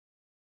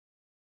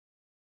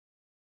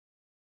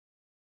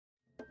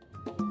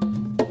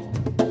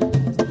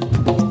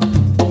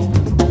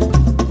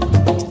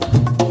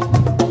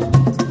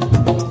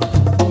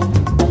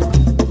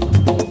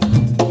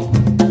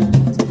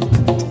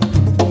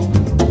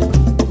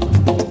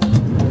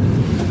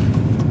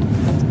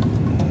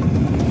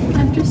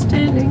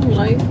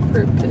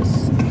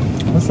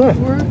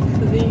Work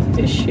the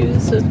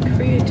issues of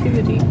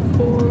creativity,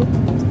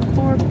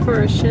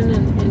 cooperation,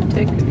 and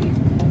integrity.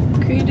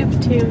 Creative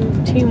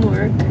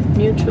teamwork,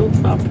 mutual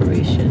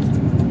cooperation.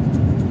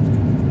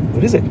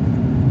 What is it?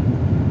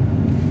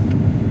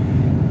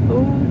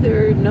 Oh,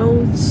 there are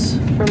notes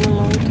from a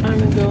long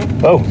time ago.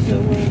 Oh.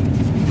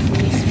 In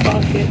this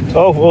pocket.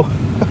 Oh, well.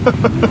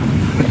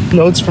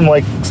 Notes from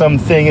like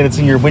something, and it's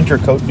in your winter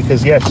coat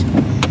because yes,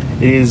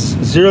 it is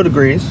 0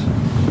 degrees.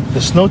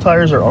 The snow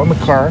tires are on the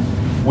car.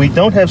 We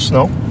don't have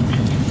snow.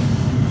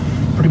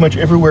 Pretty much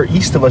everywhere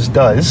east of us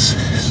does,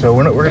 so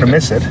we're going to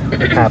miss it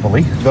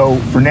happily. Though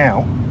for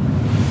now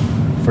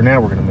we're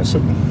going to miss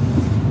it.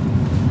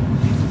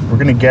 We're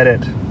going to get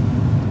it.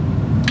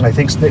 I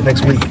think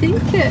next week.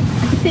 I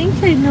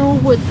think I know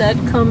what that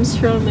comes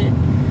from.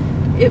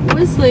 It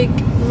was like,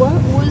 what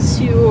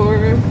was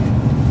your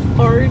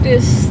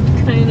artist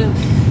kind of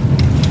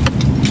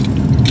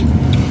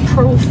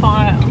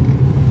profile?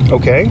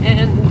 Okay.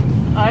 And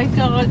I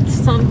got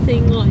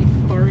something like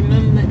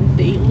Barnum and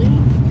Bailey,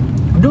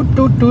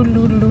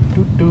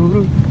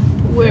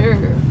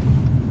 where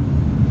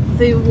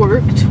they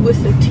worked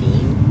with a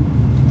team.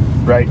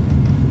 Right.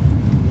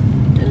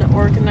 And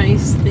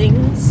organized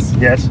things.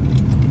 Yes.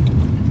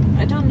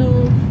 I don't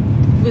know.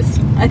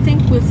 I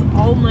think with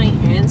all my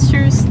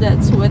answers,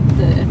 that's what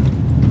the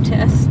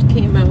test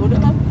came out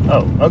of.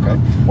 Oh, okay.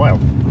 Wow.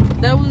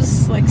 That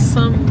was like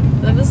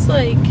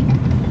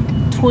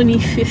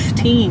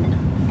 2015.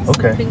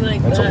 Okay. Something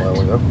like That's that. a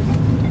while ago.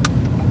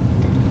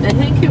 I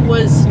think it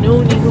was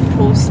Noni who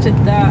posted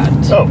that.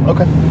 Oh,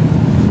 okay.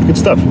 Good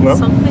stuff. Well,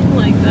 something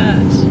like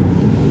that.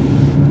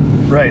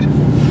 Right.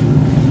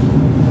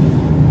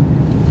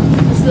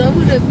 So that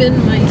would have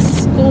been my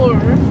score.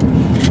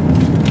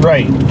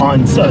 Right,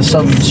 on some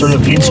sort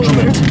of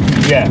instrument.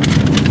 Yeah.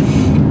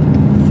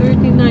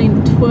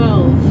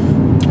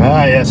 3912.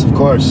 Ah, yes, of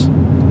course.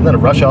 Isn't that a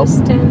Rush album?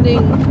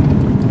 Understanding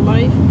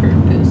life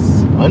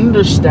purpose.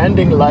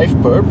 Understanding life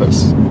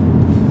purpose.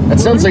 That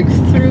sounds like...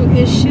 through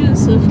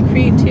issues of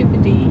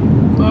creativity,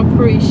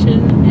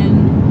 cooperation,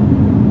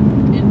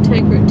 and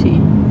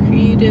integrity.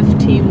 Creative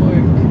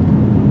teamwork.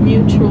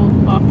 Mutual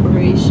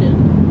cooperation.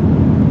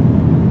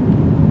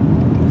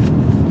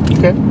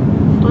 Okay.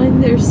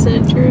 Find their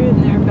center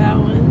and their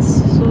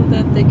balance so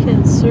that they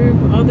can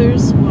serve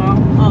others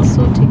while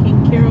also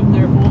taking care of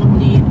their own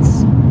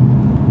needs.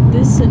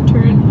 This in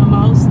turn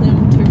allows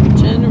them to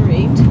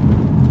regenerate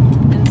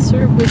and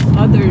serve with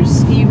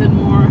others even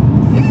more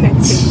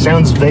effectively.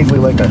 Sounds vaguely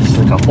like a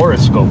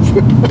horoscope.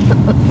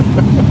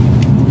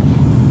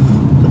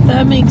 But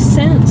that makes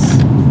sense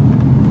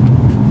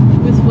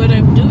with what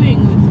I'm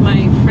doing with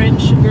my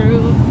French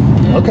group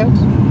and Okay.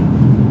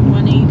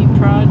 180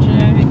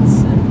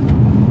 projects.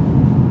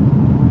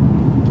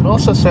 It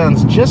also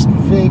sounds just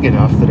vague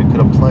enough that it could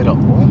apply to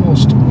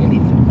almost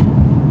anything.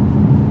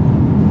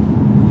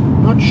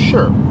 Not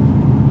sure.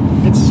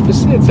 It's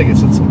specific.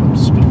 It's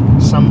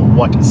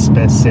somewhat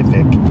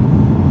specific.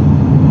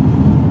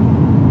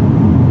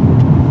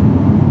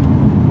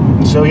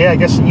 So yeah, I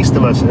guess east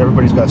of us,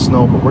 everybody's got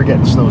snow, but we're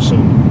getting snow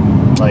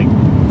soon, like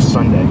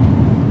Sunday.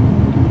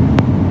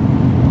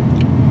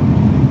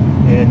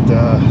 And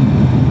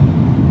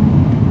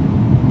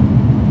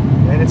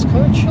it's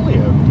kind of chilly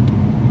out.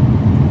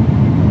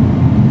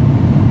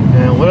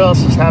 And what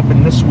else has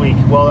happened this week?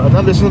 Well,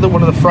 this is another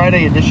one of the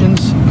Friday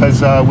editions,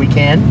 because we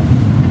can.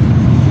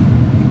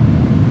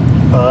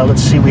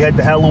 Let's see, we had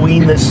the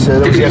Halloween, that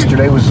was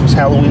yesterday, was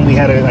Halloween. We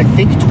had, I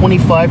think,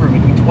 25 or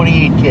maybe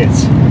 28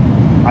 kids.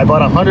 I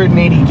bought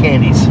 180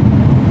 candies,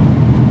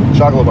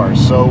 chocolate bars,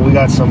 so we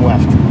got some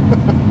left.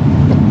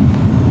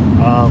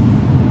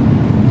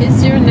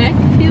 Is your neck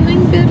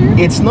feeling better?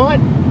 It's not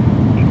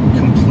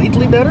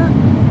completely better,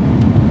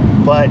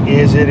 but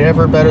is it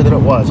ever better than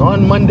it was?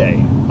 On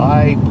Monday,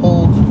 I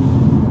pulled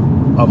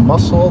a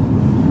muscle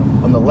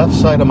on the left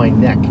side of my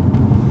neck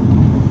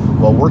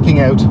while working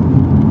out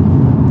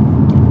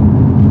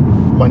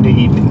Monday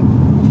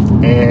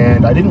evening.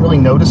 And I didn't really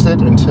notice it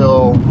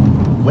until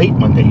late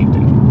Monday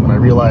evening when I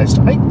realized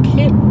I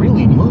can't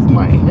really move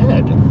my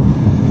head.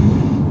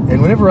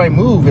 And whenever I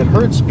move, it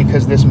hurts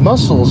because this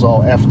muscle's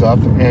all effed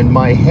up and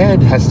my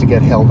head has to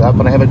get held up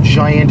and I have a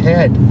giant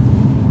head.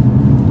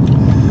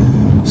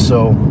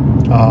 So,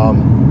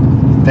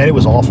 then it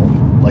was awful.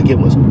 Like, it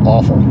was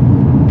awful.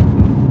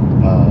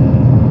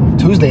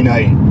 Tuesday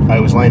night, I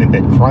was lying in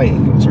bed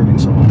crying. It was hurting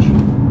so much.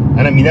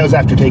 And I mean, that was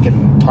after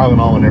taking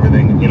Tylenol and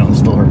everything, and, it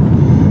still hurt.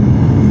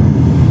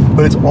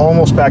 But it's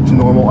almost back to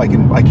normal. I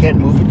can't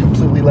move it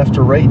completely left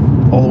or right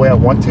all the way I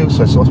want to,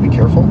 so I still have to be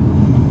careful.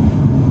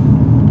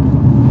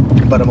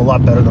 But I'm a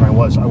lot better than I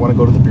was. I want to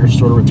go to the beer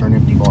store to return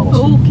empty bottles.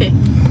 Okay.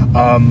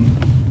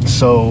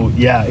 So,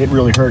 yeah, it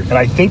really hurt. And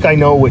I think I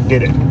know what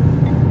did it.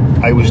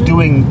 I was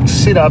doing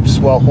sit-ups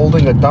while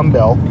holding a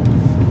dumbbell,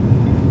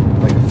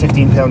 like a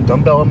 15-pound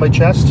dumbbell on my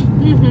chest.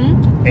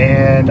 Mm-hmm.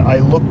 And I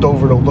looked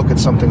over to look at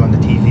something on the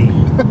TV.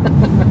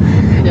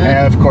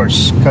 Yeah. And of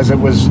course, because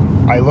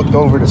I looked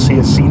over to see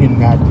a scene in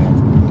Mad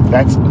Men.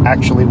 That's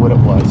actually what it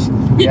was.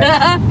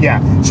 Yeah.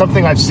 Yeah.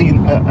 Something I've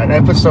seen, an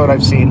episode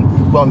I've seen,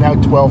 well, now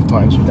 12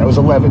 times, but that was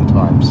 11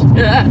 times.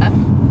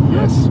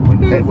 Yes.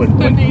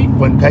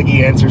 When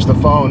Peggy answers the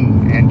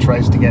phone and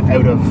tries to get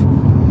out of,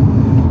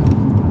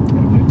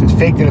 it's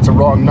fake that it's a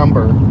wrong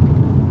number.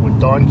 When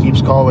Dawn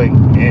keeps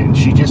calling and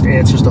she just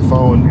answers the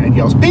phone and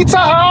yells, "Pizza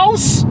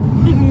House!"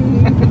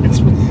 It's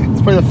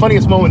probably the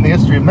funniest moment in the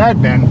history of Mad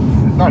Men.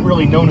 Not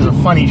really known as a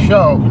funny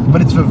show,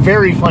 but it's a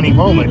very funny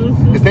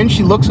moment. Because then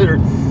she looks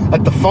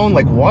at the phone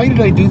like, why did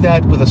I do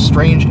that with a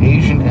strange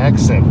Asian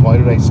accent? Why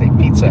did I say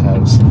Pizza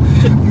House?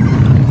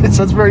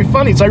 So it's very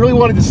funny. So I really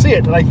wanted to see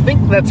it, and I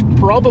think that's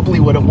probably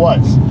what it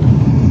was.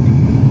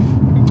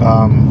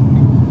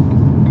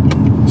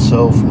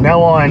 So from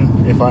now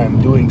on, if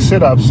I'm doing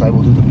sit-ups, I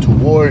will do them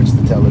towards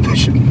the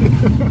television.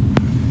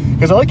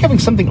 Because I like having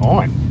something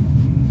on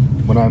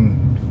when I'm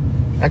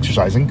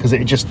exercising, because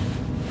it just...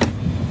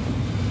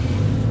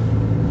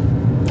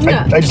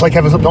 Yeah. I just like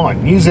having something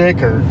on,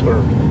 music or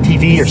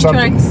TV or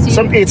something.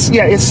 Distracts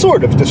you. It's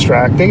sort of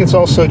distracting. It's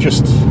also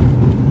just...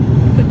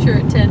 Put your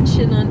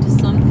attention onto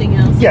something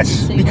else.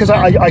 Yes, because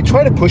I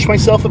try to push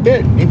myself a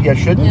bit. Maybe I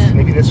shouldn't. Yeah.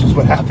 Maybe this is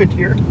what happened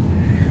here.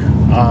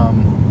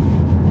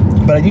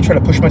 But I do try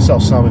to push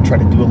myself some and try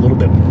to do a little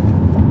bit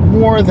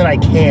more than I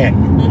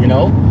can, you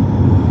know?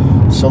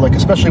 So, like,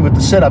 especially with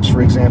the sit-ups,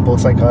 for example,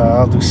 it's like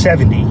I'll do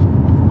 70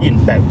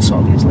 in bouts,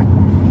 obviously.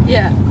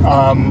 Yeah.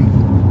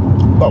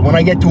 But when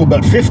I get to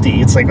about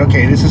 50, it's like,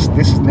 okay, this is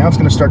now it's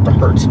going to start to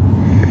hurt.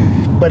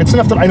 But it's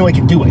enough that I know I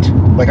can do it.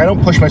 Like, I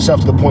don't push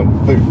myself to the point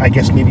where I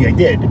guess maybe I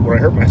did, where I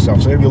hurt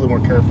myself, so I gotta be a little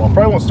more careful. I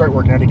probably won't start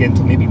working out again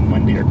until maybe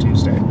Monday or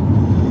Tuesday.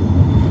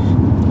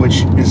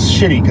 Which is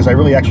shitty, because I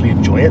really actually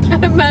enjoy it.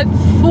 I'm at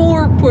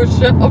 4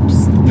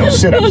 push-ups. No,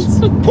 sit-ups.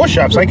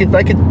 Push-ups, I could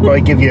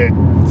probably give you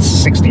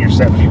 60 or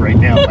 70 right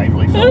now if I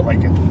really felt like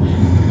it.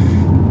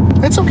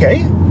 That's okay.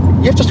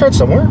 You have to start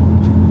somewhere.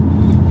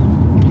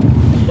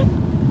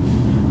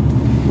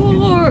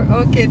 4.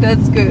 Okay,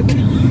 that's good.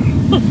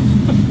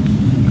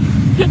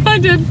 I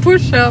did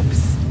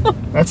push-ups.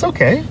 That's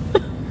okay.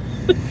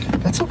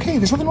 That's okay.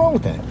 There's nothing wrong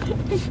with that.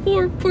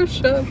 4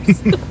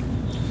 push-ups.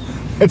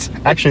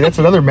 That's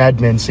another Mad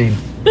Men scene.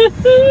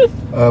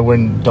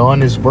 When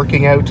Dawn is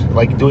working out,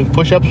 like doing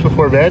push-ups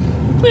before bed,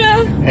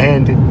 Yeah.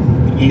 and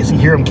you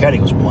hear him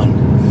counting. He goes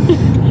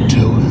 1,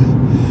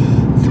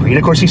 2, 3, and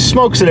of course he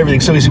smokes and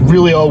everything, so he's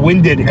really all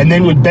winded. And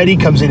then when Betty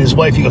comes in, his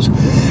wife, he goes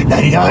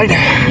 99,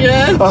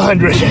 Yes.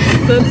 100.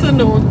 That's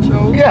an old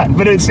joke. Yeah,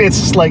 but it's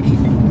just like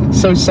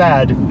so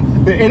sad.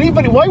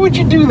 Why would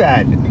you do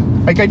that?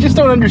 Like, I just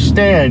don't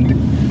understand.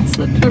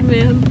 Such a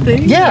man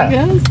thing, Yeah, I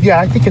guess. yeah,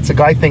 I think it's a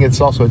guy thing. It's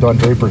also a Don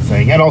Draper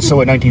thing, and also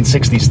a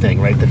 1960s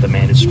thing, right? That the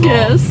man is strong,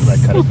 Yes.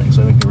 that kind of thing.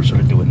 So I think they were sort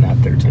of doing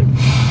that there too.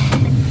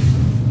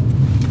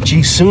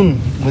 Gee,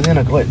 soon,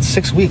 within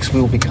 6 weeks, we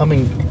will be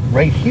coming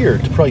right here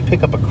to probably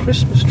pick up a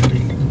Christmas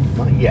tree.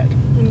 Not yet.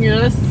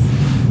 Yes.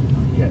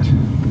 Not yet.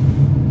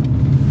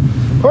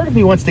 Part of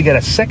me wants to get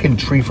a second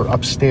tree for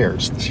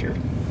upstairs this year,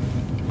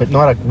 but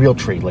not a real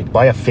tree. Like,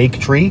 buy a fake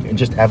tree and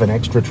just have an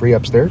extra tree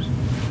upstairs.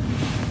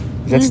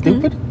 Is that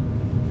stupid?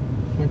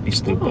 Might be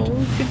stupid.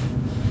 Oh,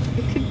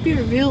 it could be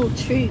a real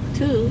treat,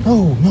 too.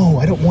 No,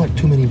 I don't want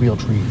too many real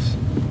trees.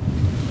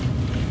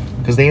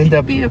 Because they end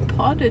up Be a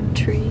potted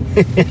tree.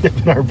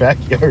 in our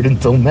backyard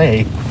until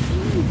May.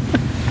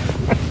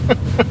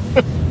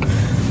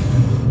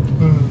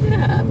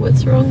 Yeah,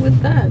 what's wrong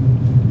with that?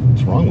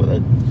 What's wrong with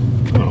it?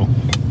 I don't know.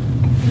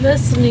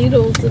 Less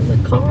needles in the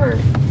car.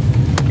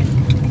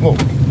 Well,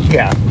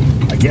 yeah,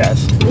 I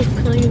guess. We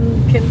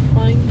can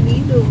find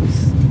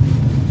needles.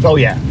 Oh,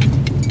 yeah.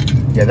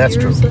 Yeah, that's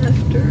true. Years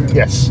after.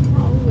 Yes.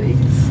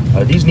 Always.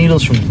 Are these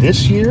needles from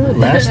this year,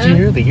 last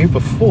year, the year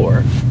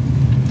before?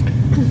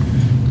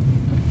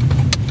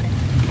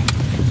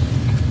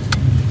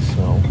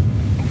 So,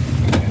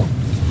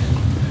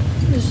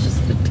 It's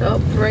just a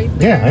tub right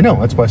there. yeah, I know.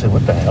 That's why I said,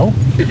 what the hell?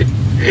 I don't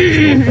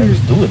know what that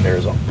was doing there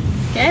is all.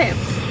 Okay.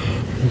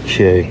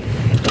 Okay.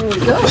 There we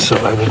go. So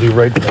I will be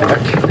right back.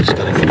 I'm just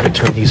going to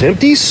return these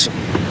empties.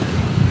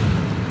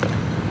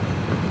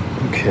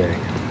 Okay.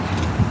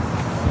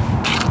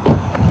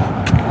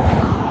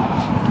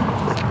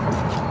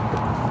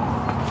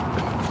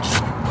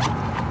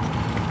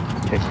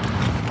 Okay.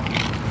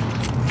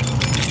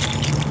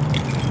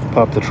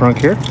 Pop the trunk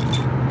here.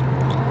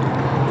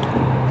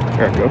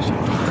 There it goes.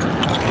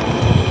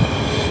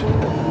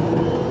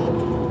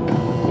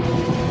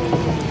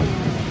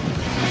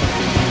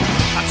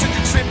 I took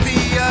a trip the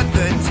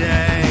other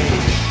day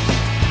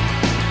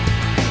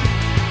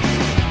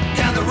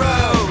down the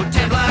road,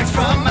 10 blocks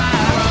from my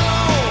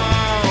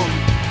home.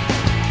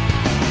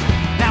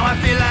 Now I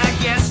feel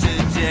like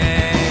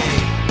yesterday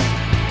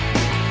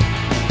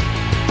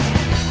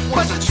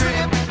was a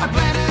trip. I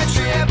planned a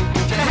trip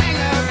to hang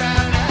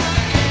around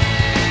again.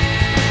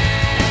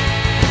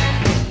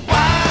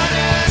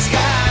 Water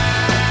skies.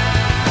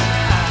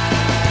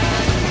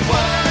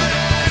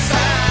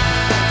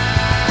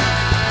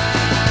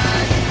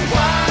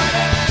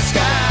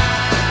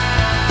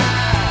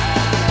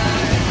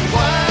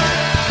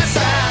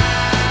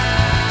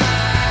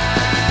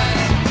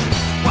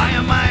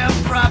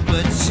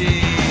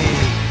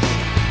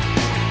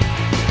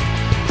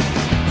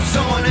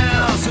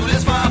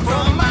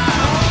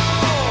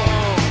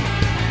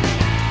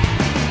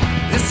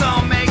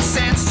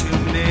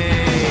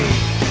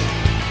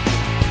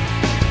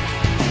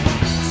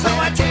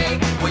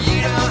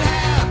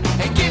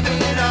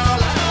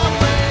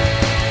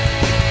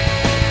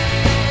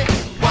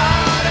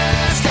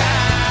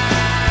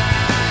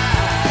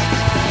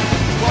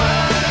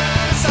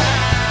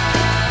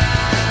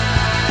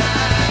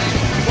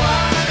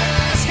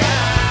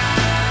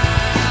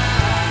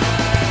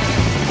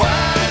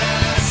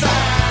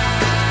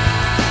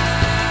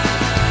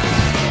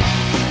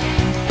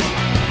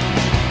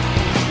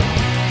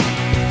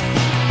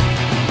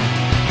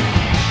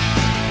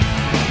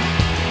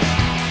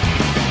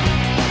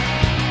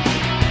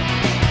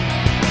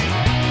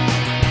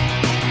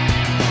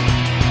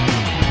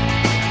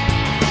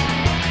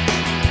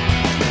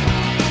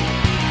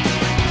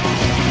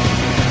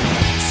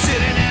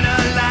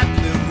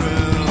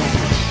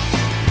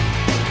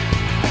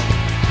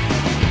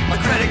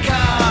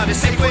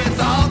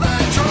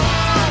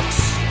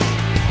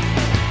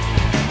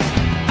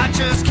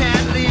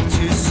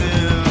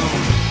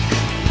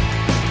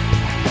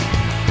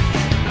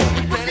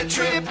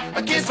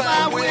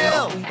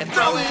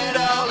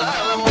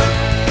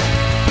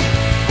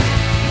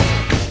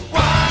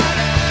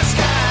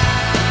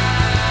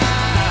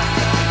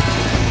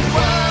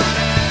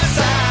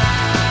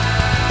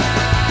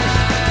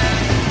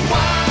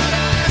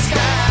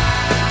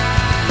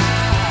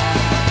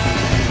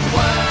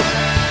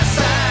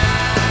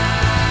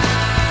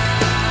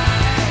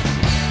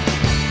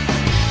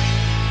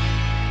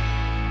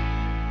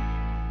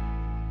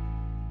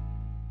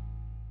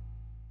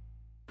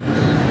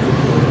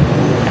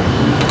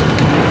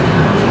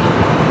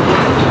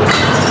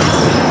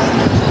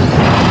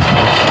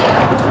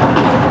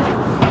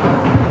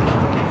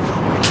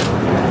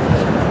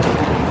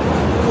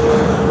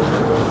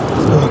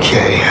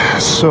 Okay,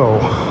 so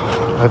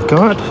I've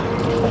got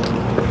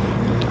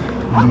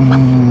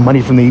money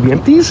from the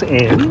empties,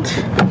 and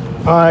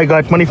I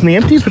got money from the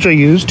empties, which I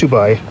used to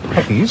buy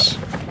puppies.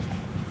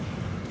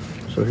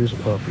 So here's a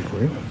puppy for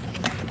you.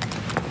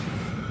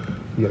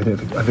 Yeah,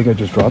 I think I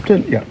just dropped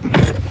it. Yeah.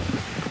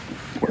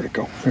 Where'd it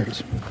go? There it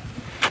is.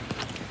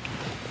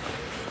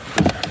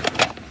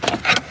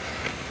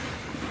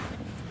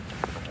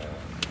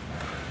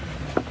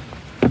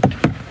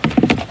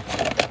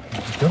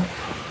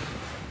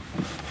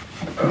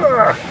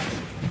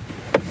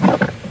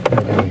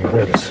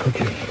 There it is.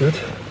 Okay, good.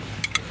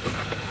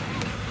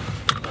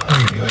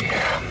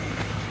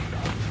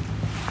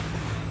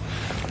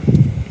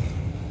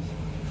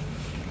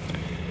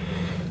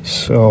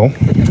 So,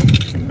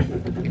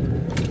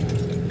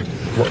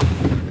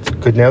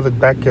 good now, the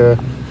back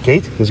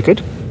gate? Is it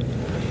good?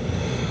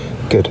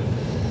 Good.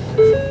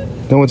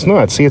 No, it's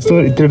not. See, it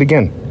did it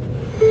again.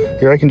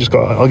 Here, I can just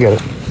go. I'll get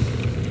it.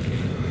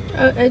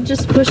 I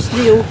just pushed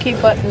the OK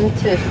button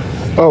to...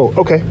 Oh,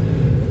 okay.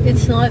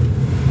 It's not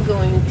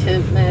going to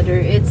matter.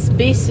 It's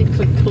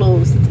basically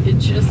closed.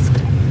 It's just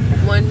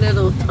one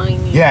little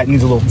tiny... Yeah, it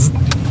needs a little... Zzz.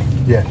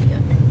 Yeah.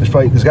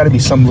 There's got to be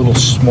some little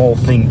small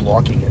thing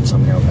blocking it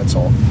somehow. That's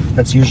all.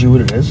 That's usually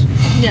what it is.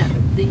 Yeah.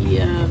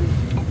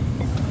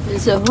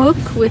 There's a hook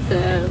with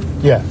a...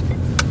 Yeah.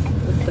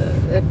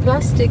 A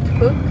plastic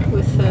hook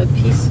with a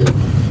piece of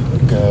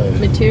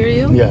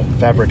material. Yeah,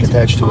 fabric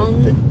attached to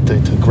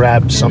it to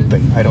grab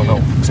something. I don't know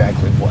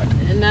exactly what.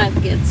 And that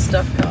gets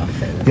stuck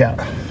off. And yeah,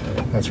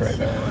 that's right.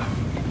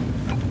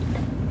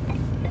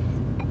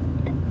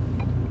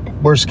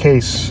 Worst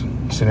case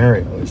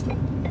scenario is that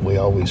we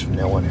always from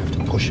now on have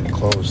to push it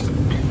closed.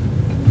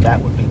 That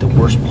would be the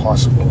worst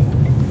possible.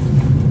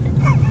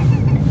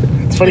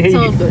 It's funny. It's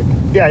all good.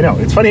 Yeah, I know.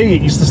 It's funny how you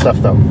get used to stuff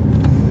though.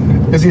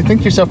 Because you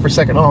think to yourself for a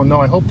second, oh no,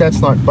 I hope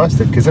that's not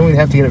busted, because then we'd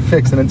have to get it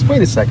fixed. And it's,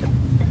 wait a second.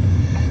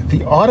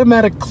 The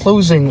automatic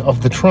closing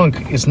of the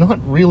trunk is not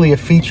really a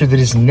feature that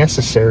is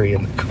necessary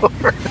in the car.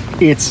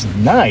 It's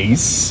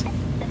nice.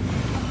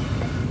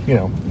 You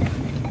know,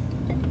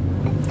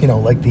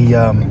 like the,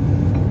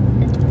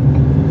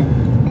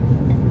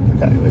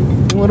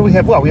 what do we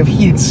have? Well, we have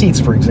heated seats,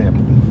 for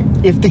example.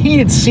 If the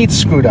heated seats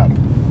screwed up,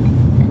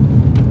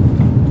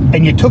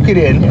 and you took it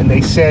in, and they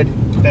said,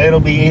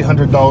 it'll be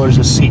 $800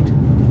 a seat,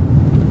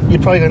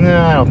 you'd probably go,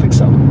 no, I don't think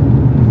so.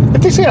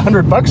 If they say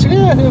 $100,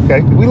 yeah,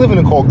 okay. We live in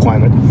a cold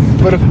climate.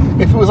 But if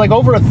it was like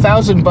over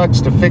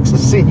 $1,000 to fix a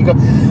seat, you go,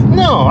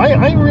 no,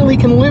 I really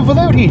can live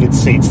without heated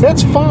seats.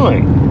 That's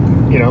fine,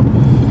 you know.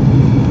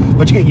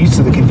 But you get used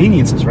to the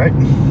conveniences, right?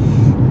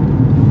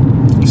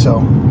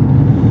 So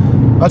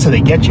that's how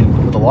they get you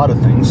with a lot of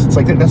things. It's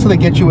like that's how they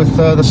get you with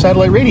the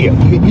satellite radio.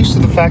 You get used to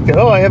the fact that,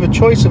 oh, I have a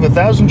choice of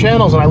 1,000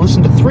 channels and I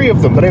listen to 3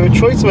 of them, but I have a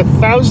choice of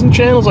 1,000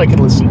 channels I can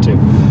listen to.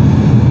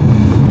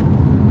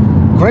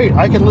 Great,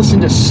 I can listen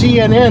to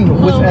CNN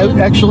without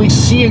actually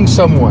seeing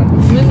someone.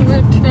 When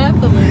we're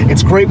traveling.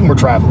 It's great when we're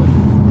traveling.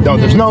 No,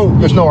 there's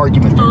no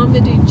argument there.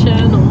 Comedy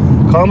channel.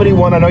 Comedy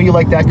one, I know you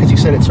like that because you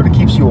said it sort of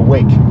keeps you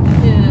awake.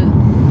 Yeah.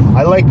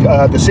 I like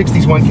the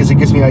 60s one because it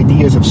gives me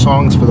ideas of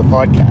songs for the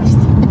podcast.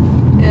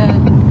 Yeah.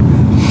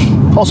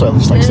 Also, I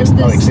just like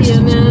 60s.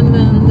 And the CNN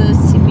and the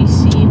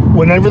CBC.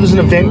 Whenever there's an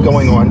event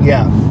going on,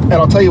 yeah. And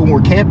I'll tell you, when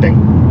we're camping,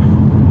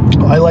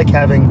 I like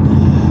having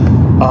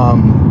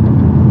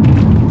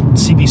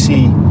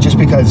CBC just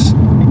because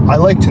I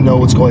like to know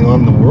what's going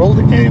on in the world,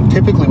 and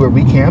typically where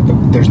we camp,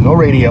 there's no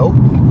radio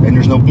and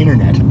there's no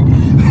internet.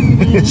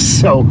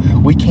 So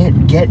we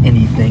can't get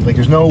anything. Like,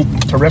 there's no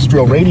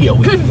terrestrial radio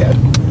we can get.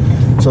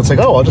 So it's like,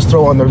 oh, I'll just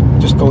throw on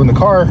just go in the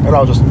car, and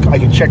I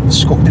can check the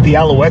score. Did the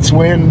Alouettes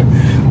win?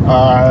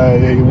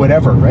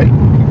 Whatever, right?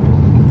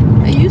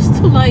 I used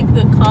to like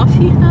the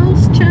Coffee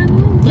House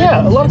channel.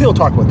 Yeah, a lot of people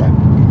talk about that.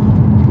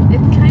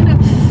 It kind of...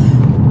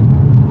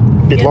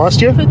 It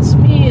lost you? Puts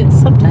me...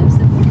 Sometimes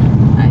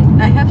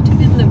I have to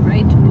be in the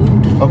right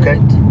mood for Okay.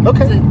 it.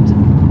 Okay.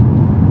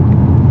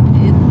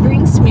 It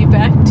brings me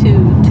back to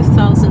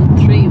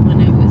 2003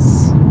 when I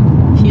was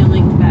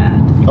feeling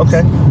bad.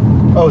 Okay.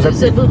 Oh, is There's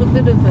that... a little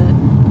bit of a...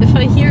 If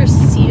I hear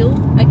Seal,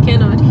 I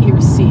cannot hear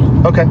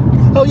Seal. Okay.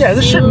 Oh, yeah,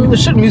 there's certain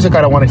music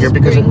I don't want to hear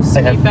because brings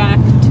me back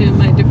to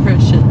my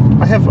depression.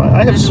 I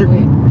have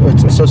certain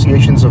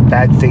associations of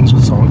bad things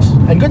with songs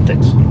and good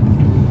things.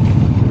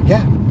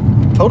 Yeah,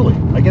 totally.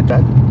 I get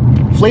that.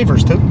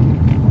 Flavors, too.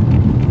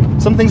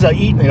 Some things I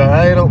eat and I go,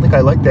 I don't think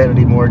I like that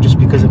anymore just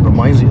because it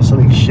reminds me of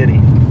something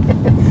shitty.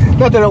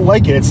 Not that I don't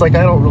like it. It's like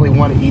I don't really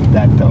want to eat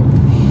that, though.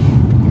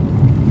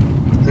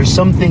 There's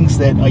some things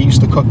that I used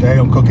to cook that I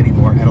don't cook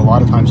anymore, and a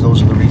lot of times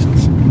those are the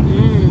reasons.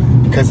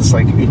 Because it's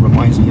like, it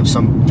reminds me of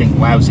something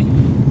lousy.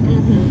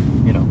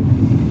 Mm-hmm. You know.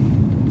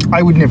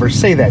 I would never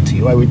say that to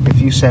you. I would, if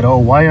you said, oh,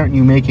 why aren't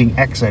you making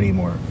X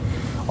anymore?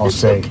 I'll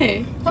say,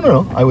 okay. I don't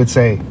know. I would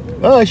say,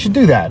 oh, I should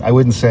do that. I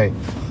wouldn't say,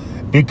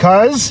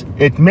 because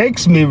it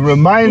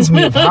reminds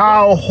me of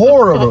how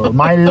horrible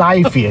my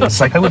life is.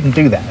 Like, I wouldn't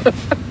do that.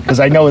 Because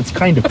I know it's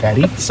kind of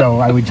petty, so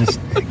I would just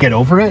get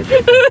over it.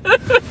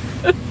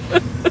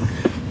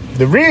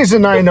 The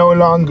reason I no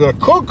longer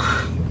cook.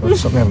 Well,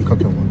 something I haven't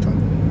cooked in a long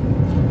time.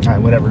 All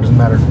right, whatever, doesn't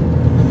matter.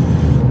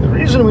 The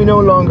reason we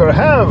no longer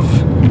have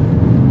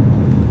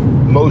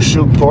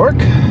Moshu pork.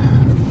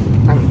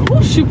 I don't know.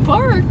 Moshu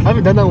Park. I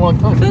haven't done that in a long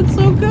time. That's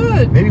so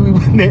good. Maybe we.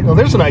 Well,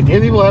 there's an idea.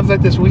 Maybe we'll have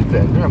that this week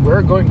then. Yeah,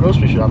 we're going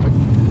grocery shopping.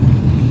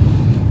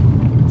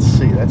 Let's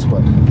see. That's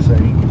what. So I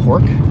need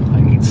pork. I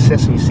need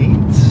sesame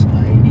seeds.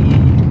 I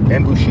need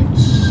bamboo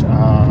shoots.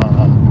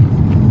 I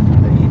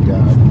need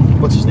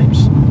what's his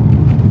names?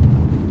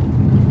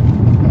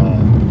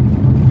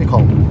 They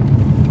call them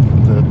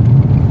the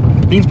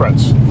bean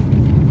sprouts.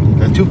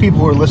 The two people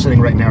who are listening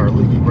right now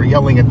are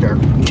yelling at their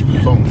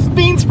phones.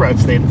 Bean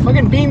sprouts, Dave.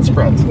 Fucking bean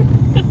sprouts.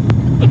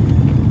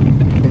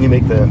 Then you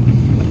make the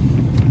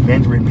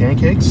mandarin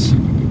pancakes.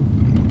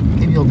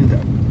 Maybe I'll do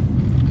that.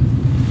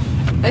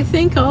 I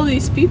think all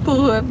these people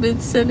who have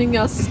been sending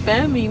us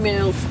spam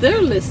emails,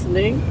 they're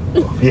listening.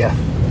 Yeah.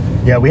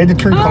 Yeah, we had to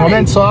turn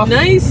comments off.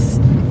 Nice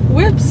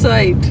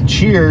website.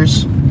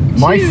 Cheers.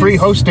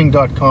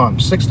 Myfreehosting.com.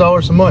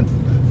 $6 a month.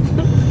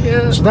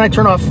 Yeah. So then I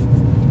turn off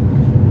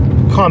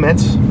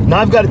comments. Now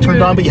I've got it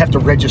turned on, but you have to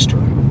register.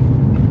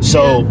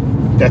 So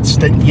that's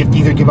then you have to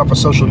either give up a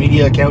social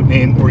media account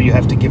name or you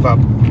have to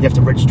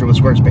register with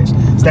Squarespace.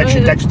 So that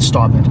should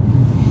stop it.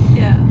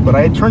 Yeah. But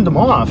I had turned them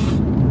off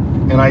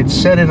and I'd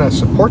set in a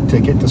support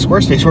ticket to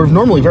Squarespace, who are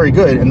normally very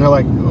good, and they're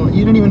like, oh,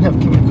 you don't even have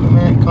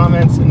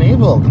comments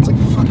enabled. It's like,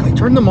 fuck, I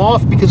turned them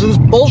off because of this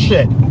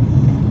bullshit.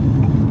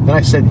 Then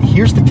I said,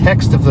 here's the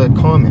text of the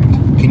comment.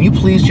 Can you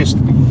please just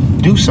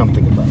do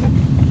something about it?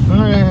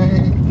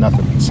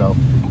 Nothing. So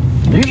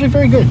they're usually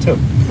very good too.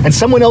 And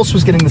someone else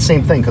was getting the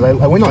same thing,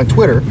 because I went on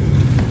Twitter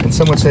and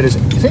someone said, is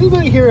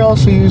anybody here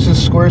else who uses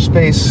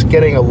Squarespace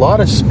getting a lot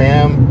of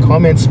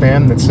comment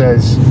spam that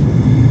says,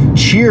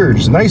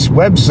 cheers, nice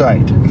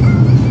website?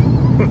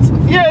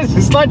 Yes,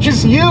 it's not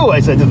just you,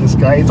 I said to this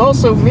guy, it's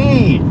also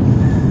me.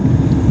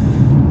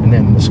 And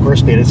then the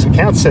Squarespace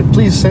account said,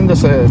 please send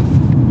us a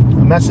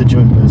message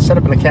and set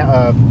up an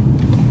account,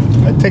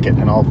 a ticket,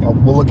 and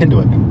we'll look into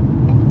it.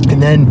 And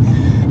then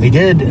they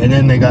did, and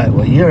then they got,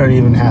 well, you don't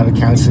even have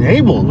accounts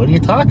enabled. What are you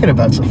talking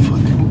about? So,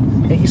 fuck,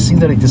 can't you see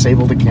that I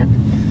disabled account?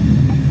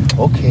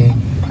 Okay,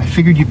 I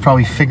figured you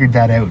probably figured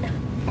that out.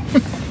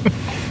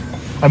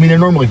 I mean, they're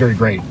normally very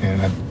great,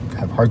 and I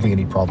have hardly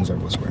any problems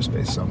ever with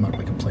Squarespace, so I'm not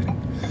really complaining.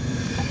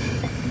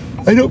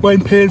 I don't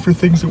mind paying for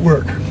things that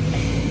work.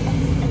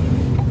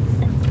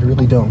 I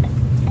really don't.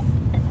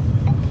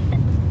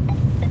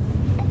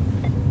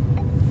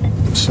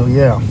 So,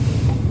 yeah.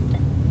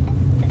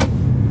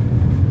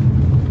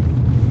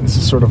 This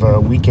is sort of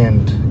a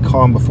weekend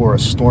calm before a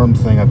storm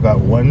thing. I've got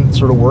one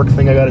sort of work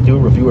thing I got to do,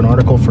 review an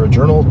article for a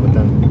journal, but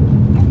then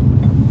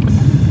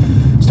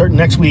starting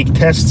next week,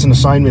 tests and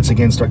assignments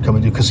again start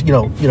coming due, because you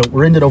know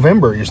we're into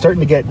November. You're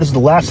starting to get, this is the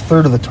last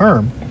third of the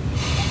term.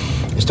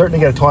 You're starting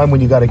to get a time when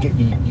you got to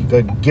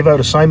give out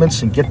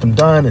assignments and get them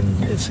done,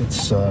 and it's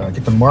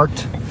get them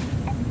marked,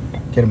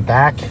 get them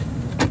back,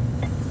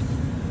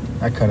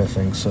 that kind of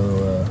thing.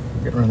 So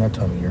getting around that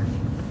time of year.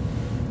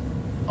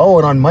 Oh,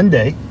 and on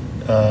Monday,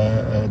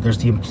 there's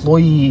the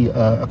employee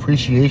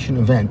appreciation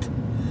event,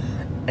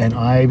 and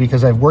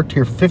because I've worked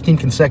here for 15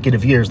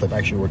 consecutive years, I've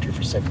actually worked here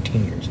for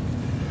 17 years.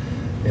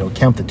 They don't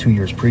count the 2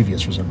 years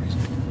previous for some reason.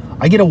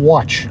 I get a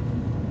watch.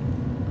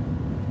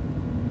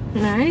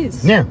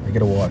 Nice. Yeah, I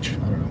get a watch. I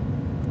don't know.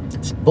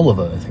 It's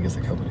Bulova, I think is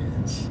the company.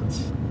 So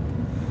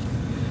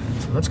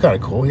that's kind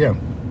of cool, yeah. I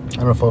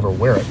don't know if I'll ever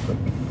wear it, but I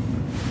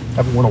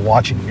haven't worn a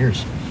watch in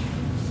years.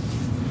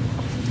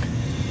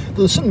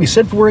 There's something to be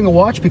said for wearing a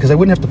watch, because I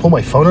wouldn't have to pull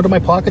my phone out of my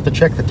pocket to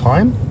check the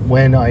time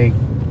when I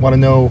want to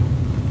know,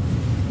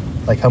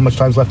 like, how much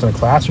time's left in a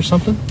class or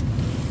something.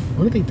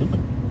 What are they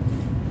doing?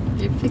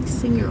 You're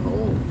fixing your hole.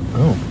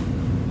 Oh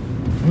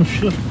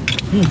shit.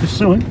 Yeah, just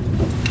sewing.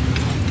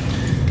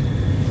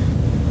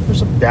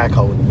 There's a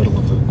backhoe in the middle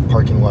of the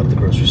parking lot of the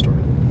grocery store.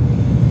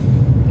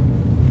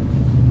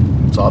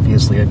 It's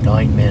obviously a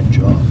 9-man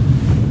job.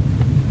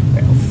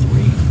 Well,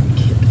 3.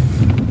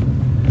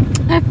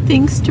 I have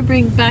things to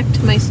bring back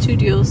to my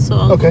studio, so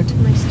I'll go to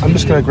my studio. I'm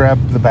just gonna grab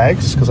the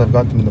bags because I've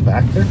got them in the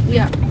back there.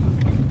 Yeah.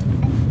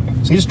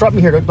 So you just drop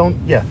me here. Don't.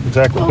 Yeah,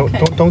 exactly.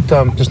 Okay. Don't.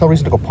 There's no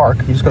reason to go park.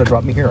 You just gotta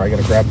drop me here.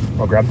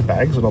 I'll grab the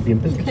bags and I'll be in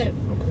business. Okay.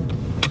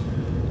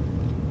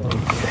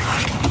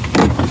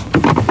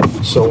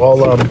 So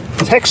I'll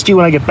text you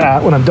when I get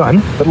back, when I'm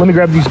done. But let me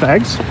grab these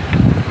bags.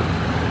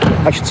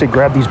 I should say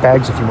grab these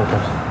bags a few more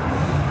times.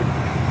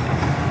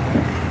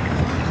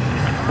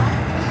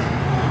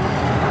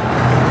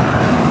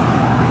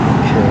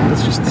 Okay,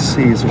 let's just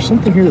see. Is there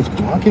something here that's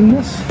blocking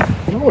this?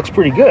 It all looks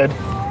pretty good.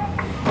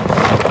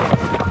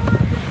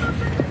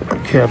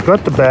 Okay, I've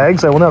got the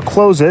bags. I will now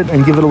close it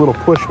and give it a little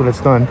push when it's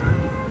done.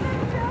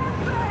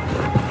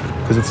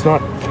 Because it's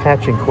not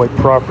catching quite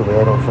properly,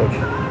 I don't think.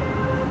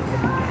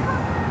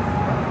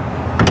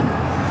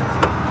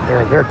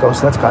 There it goes.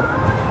 That's got it.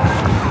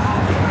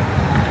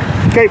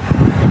 Okay.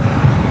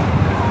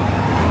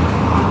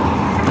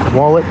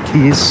 Wallet,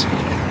 keys.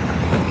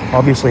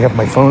 Obviously have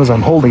my phone as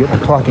I'm holding it.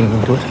 I'm talking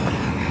into it.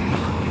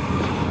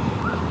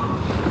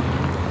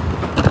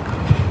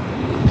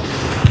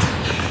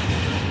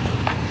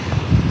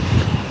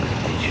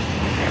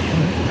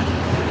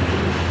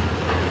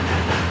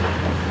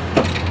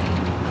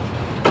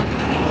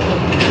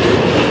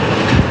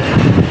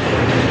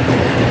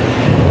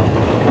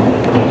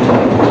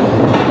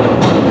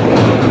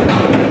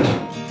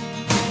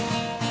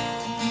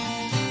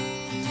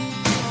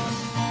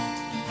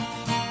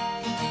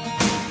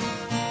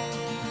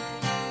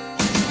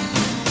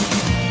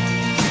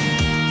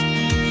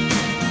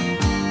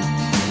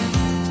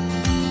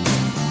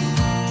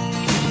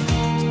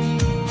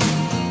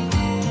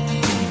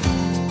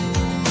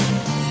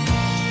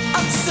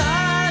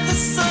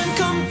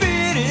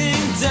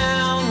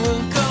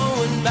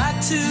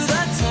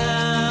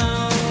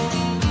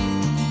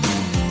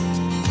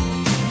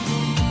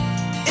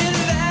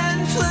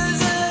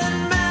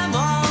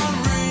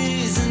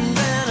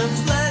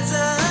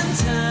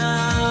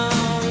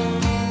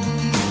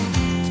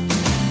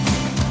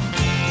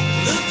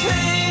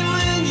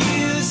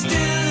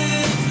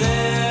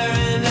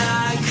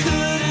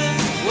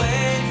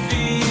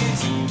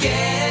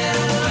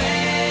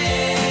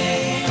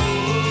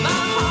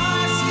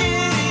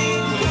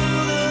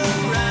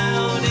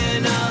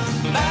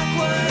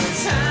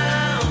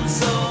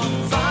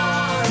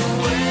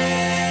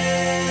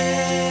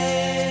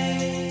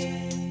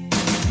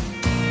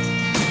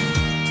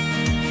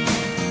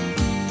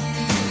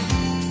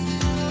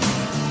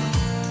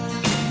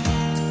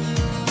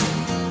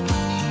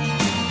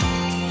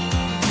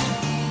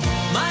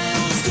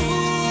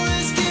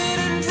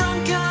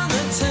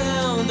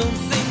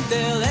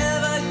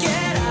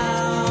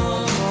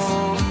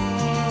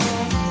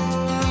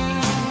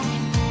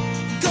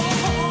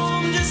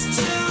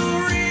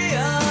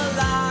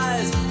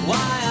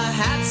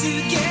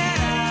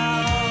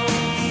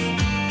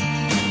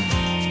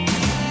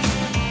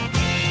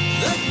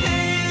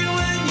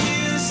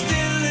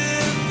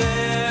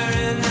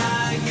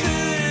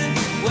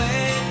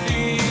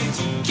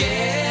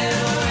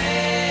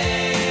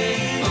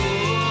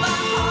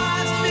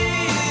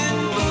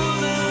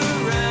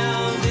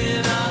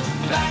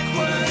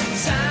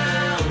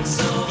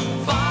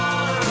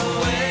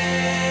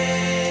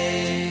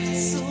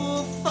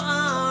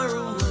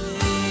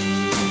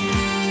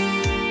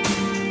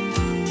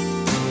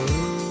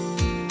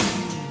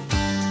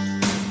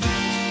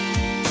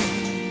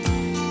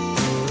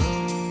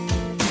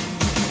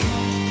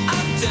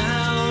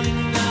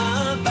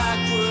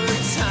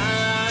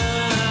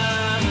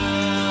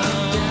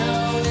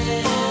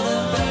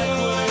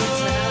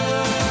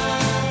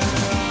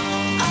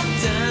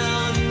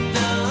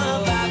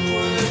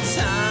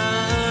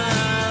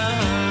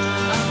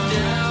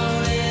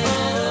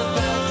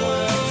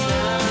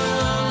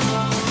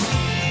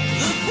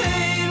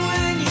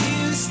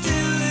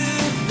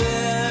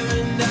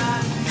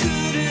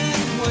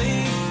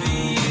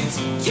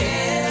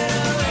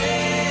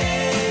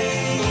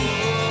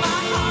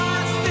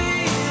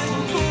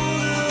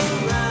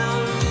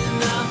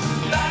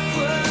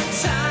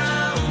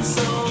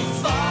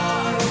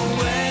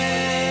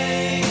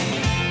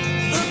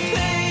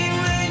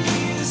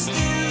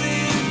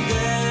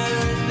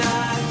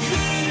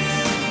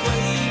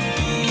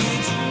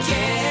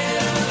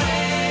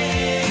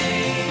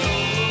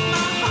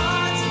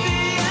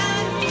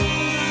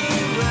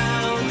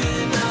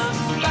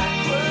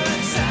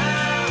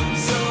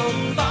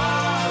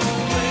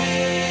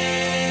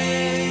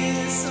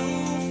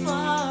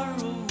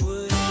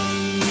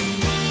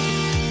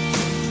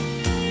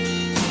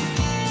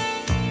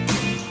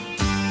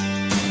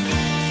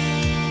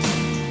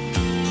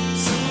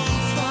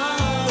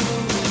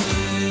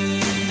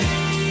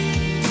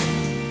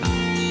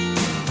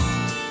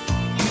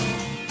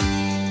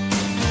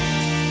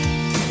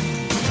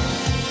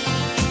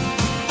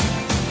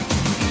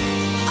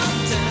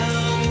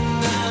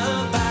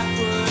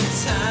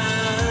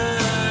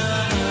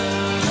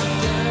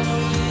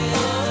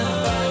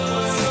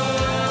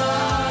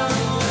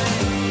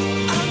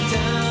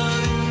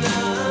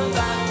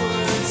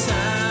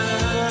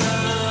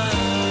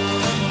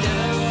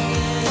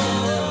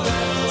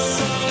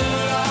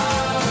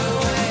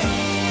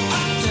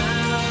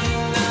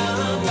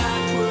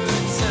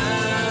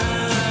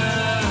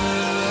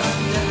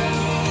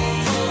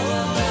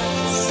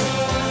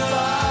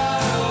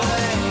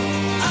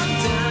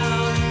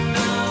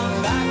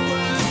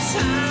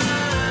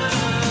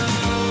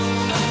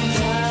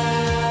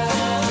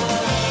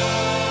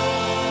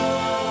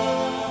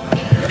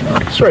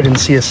 Sorry, I didn't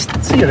see you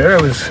there.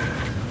 I was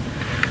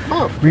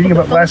Oh, reading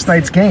about last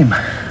night's game.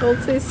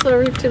 Don't say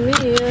sorry to me.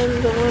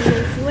 I'm the one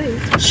that's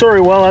late.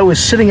 Sorry, while I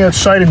was sitting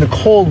outside in the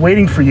cold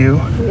waiting for you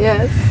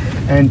Yes.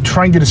 and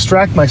trying to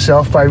distract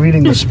myself by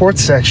reading the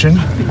sports section.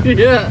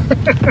 Yeah.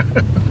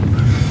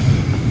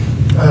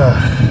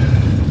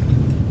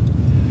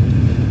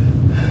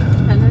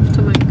 I left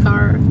my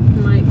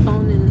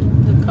phone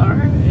in the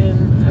car,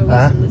 and I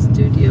was in the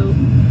studio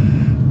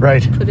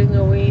Right. putting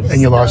away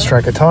And you lost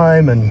track of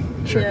time and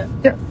sure. Yeah.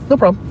 Yeah, no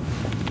problem.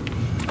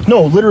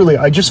 No, literally,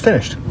 I just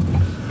finished.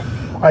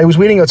 I was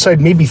waiting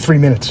outside maybe 3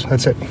 minutes.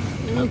 That's it.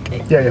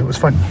 Okay. Yeah, it was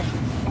fine.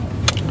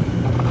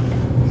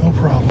 No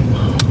problem.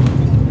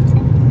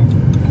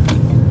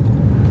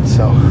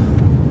 So,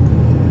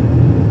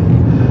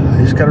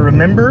 I just got to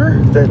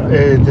remember that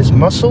this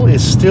muscle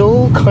is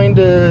still kind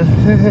of...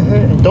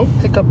 Don't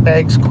pick up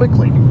bags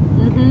quickly.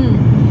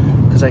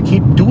 Because I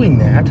keep doing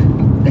that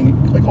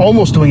and like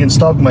almost doing it and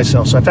stopping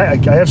myself. So in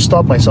fact, I have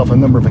stopped myself on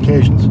a number of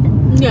occasions.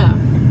 Yeah.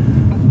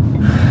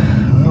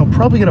 I'm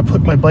probably going to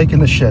put my bike in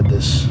the shed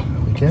this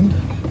weekend.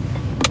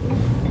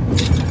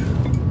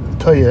 I'll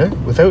tell you,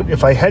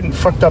 if I hadn't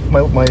fucked up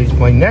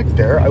my neck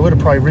there, I would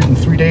have probably ridden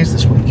 3 days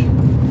this week.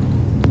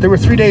 There were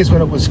 3 days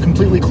when it was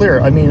completely clear.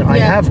 I mean, I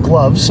have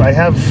gloves, I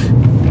have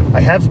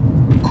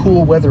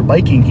cool weather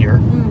biking gear,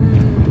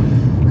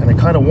 and I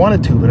kind of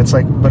wanted to, but it's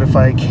like, but if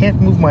I can't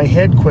move my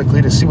head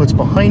quickly to see what's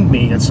behind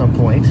me at some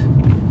point,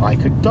 I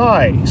could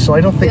die. So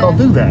I don't think I'll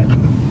do that.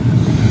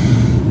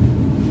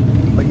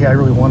 But yeah, I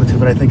really wanted to,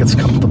 but I think it's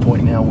come to the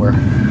point now where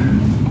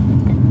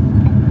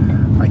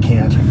I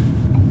can't.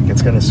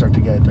 It's going to start to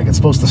get, like, it's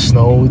supposed to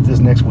snow this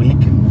next week.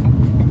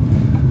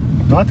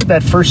 Not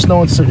that first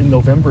snow in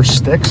November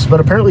sticks, but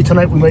apparently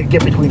tonight we might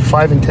get between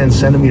 5 and 10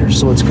 centimeters.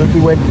 So it's good we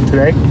went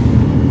today,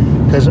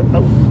 because we're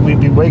going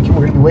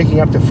to be waking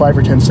up to 5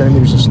 or 10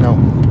 centimeters of snow.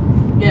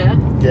 Yeah.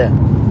 Yeah.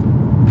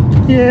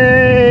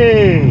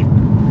 Yay!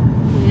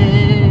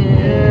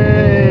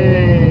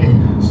 Yay!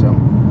 So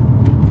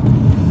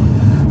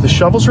the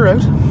shovels are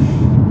out,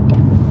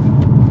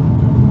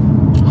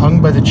 hung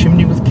by the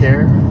chimney with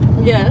care.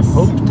 Yes.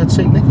 Hoped at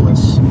St.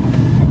 Nicholas.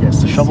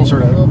 Yes, the shovels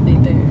are out. We'll be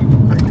there.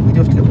 We do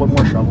have to get one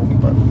more shovel,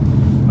 but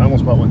I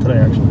almost bought one today,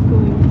 actually.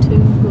 Going to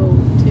go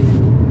to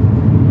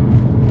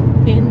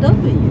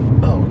A&W.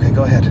 Oh, okay,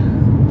 go ahead.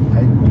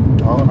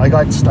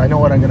 I know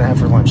what I'm going to have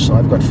for lunch, so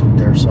I've got food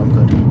there, so I'm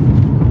good.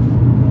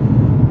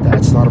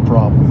 That's not a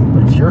problem.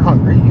 But if you're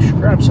hungry, you should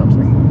grab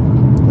something.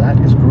 That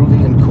is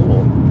groovy and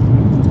cool.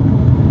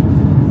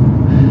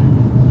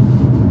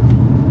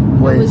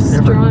 Boy, I was it's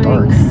ever drawing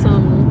dark.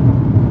 some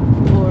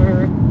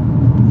more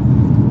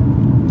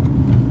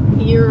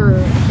ear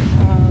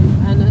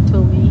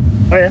anatomy.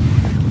 Oh, yeah?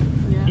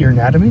 Yeah. Your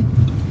anatomy?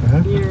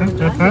 Ear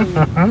anatomy.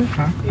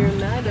 Ear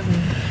anatomy.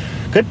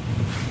 Good.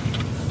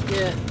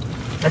 Yeah.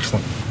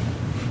 Excellent.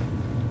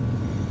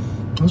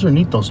 Those are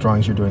neat, those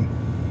drawings you're doing.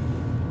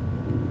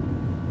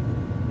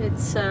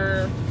 It's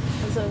as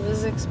I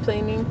was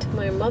explaining to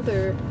my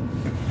mother,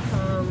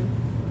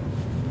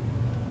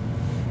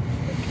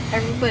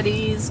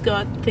 everybody's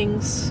got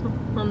things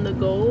on the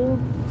go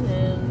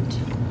and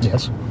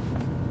Yes.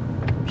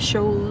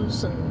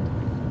 shows and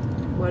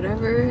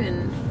whatever,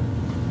 and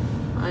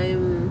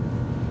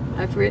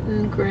I've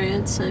written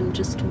grants. I'm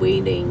just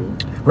waiting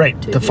Right,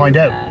 to to find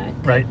hear out. back.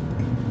 Right.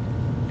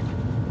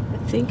 I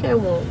think I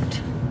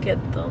won't get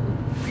them.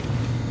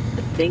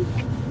 I think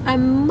I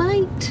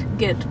might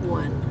get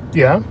one.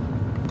 Yeah?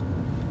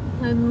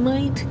 I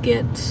might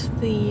get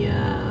the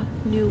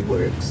New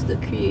Works, the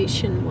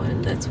creation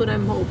one. That's what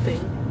I'm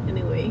hoping,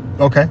 anyway.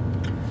 Okay.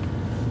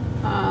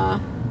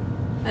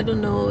 I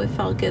don't know if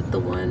I'll get the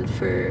one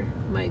for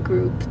my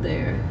group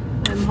there.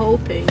 I'm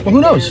hoping. Well,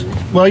 who knows? again.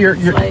 Well, you're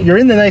like- you're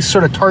in the nice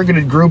sort of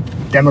targeted group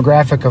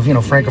demographic of,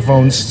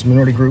 francophones,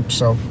 minority groups,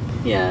 so.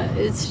 Yeah,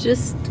 it's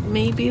just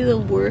maybe the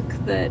work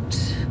that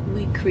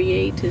we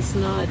create is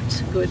not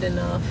good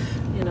enough.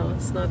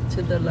 It's not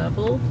to the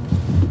level,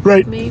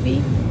 Right.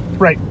 maybe.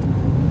 Right.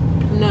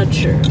 I'm not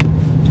sure.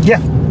 Yeah.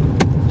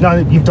 No,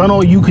 you've done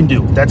all you can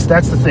do. That's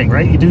the thing,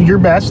 right? You do your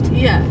best,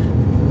 Yeah.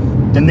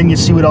 and then you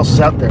see what else is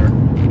out there.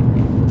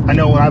 I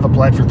know when I've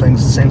applied for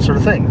things, the same sort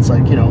of thing. It's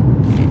like,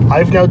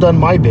 I've now done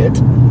my bit.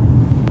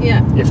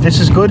 Yeah. If this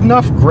is good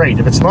enough, great.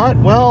 If it's not,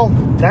 well,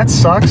 that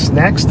sucks.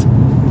 Next.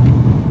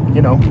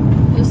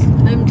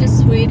 I'm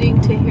just waiting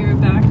to hear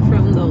back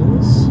from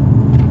those.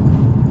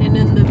 And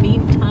in the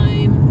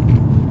meantime,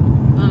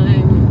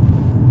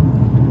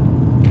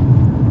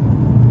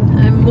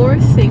 I'm more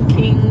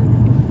thinking.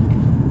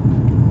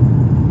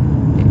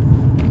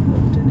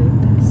 Did I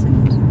pass it?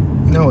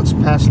 No, it's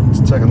past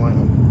the second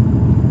line.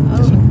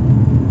 Isn't it?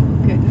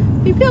 Okay.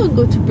 Maybe I'll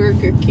go to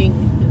Burger King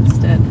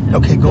instead.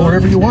 Okay, go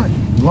wherever you want.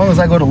 As long as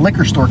I go to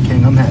Liquor Store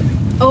King, I'm happy.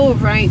 Oh,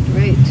 right.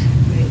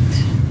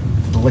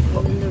 The liquor.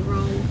 I'm in the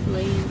wrong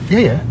lane.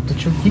 Yeah.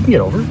 But you can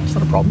get over. It's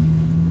not a problem.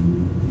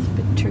 It's a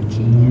bit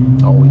tricky.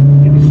 Oh,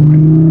 you'll be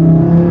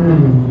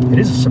fine. It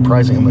is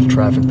surprising how much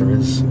traffic there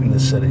is in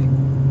this city.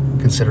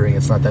 considering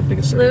it's not that big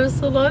a city.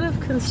 There's a lot of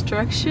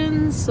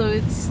construction, so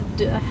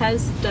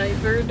has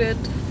diverted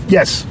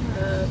Yes,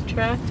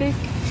 traffic.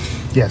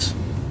 yes.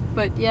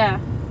 But yeah,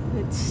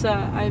 it's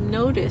I've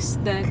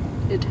noticed that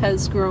it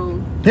has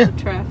grown Yeah. the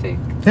traffic.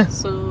 Yeah.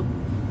 So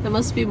there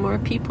must be more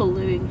people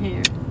living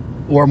here.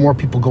 Or more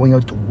people going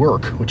out to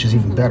work, which is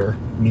even better.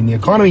 I mean, the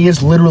economy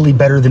is literally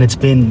better than it's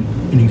been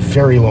in a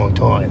very long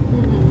time,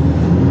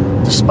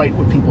 despite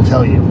what people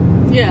tell you.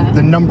 Yeah.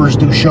 The numbers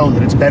do show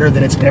that it's better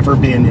than it's ever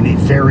been in a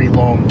very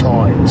long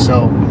time.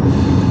 So,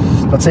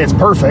 let's say it's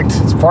perfect.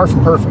 It's far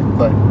from perfect,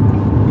 but,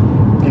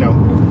 you know.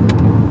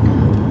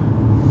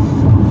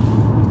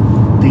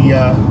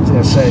 I was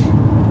going to say,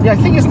 yeah, I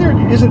think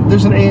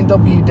there's an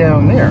A&W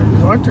down there.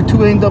 Aren't there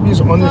two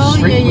A&Ws on this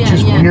street, which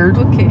is weird?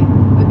 Okay,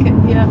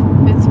 yeah,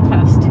 it's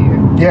past here.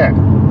 Yeah.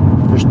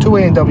 There's two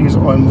A&Ws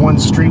on one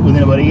street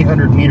within about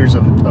 800 meters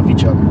of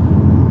each other.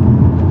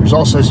 There's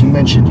also, as you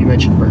mentioned Burger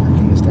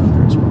King is down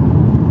there as well.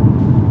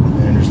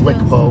 And there's Lick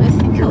Bo. I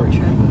think I'll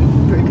try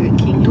Burger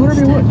King. Do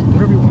whatever you want. instead.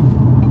 Whatever you want.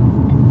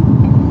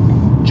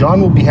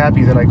 John will be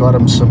happy that I got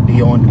him some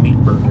Beyond Meat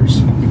burgers.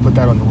 He put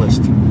that on the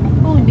list.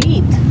 Oh,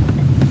 neat.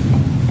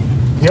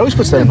 He always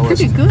puts that on the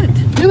list. Pretty good.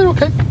 Yeah, they're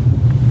okay.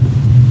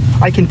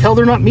 I can tell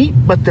they're not meat,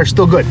 but they're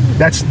still good.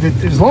 As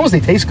long as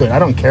they taste good. I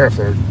don't care if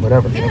they're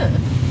whatever. you know? Yeah.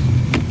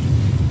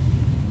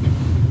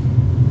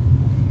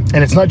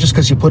 And it's not just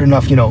because you put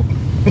enough,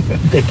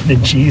 bacon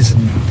and cheese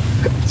and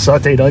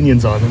sauteed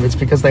onions on them. It's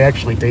because they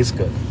actually taste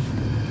good.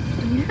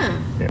 Yeah.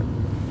 Yeah.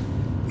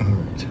 All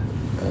right.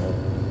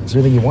 Is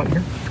there anything you want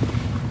here?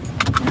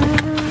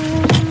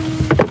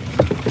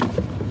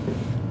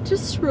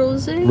 Just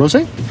rosé.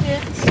 Rosé?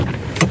 Yes.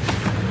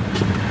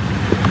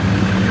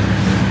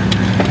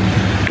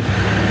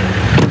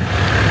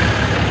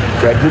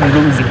 Dragon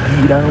Rosé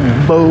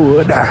down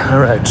board. All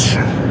right.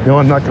 No,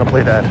 I'm not going to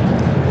play that.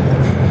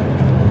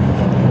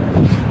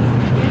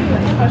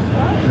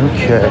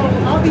 Okay.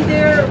 I'll be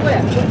there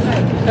when?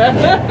 What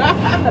night?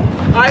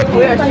 I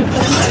wish.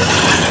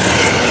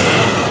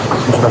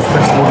 There's a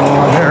festival going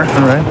on there.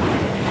 All right.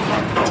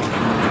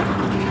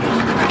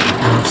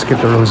 Let's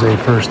get the rosé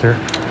first here.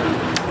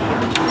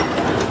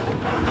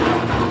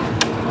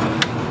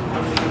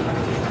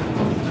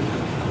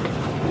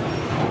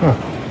 Huh.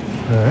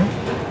 All right.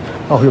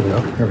 Oh, here we go.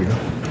 Here we go.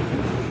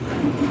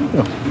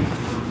 Oh.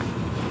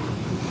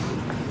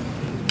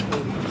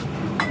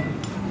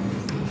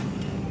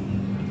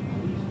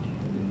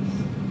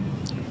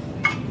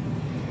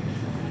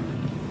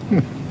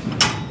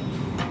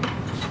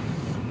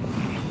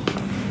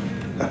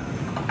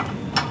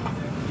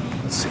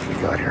 Let's see what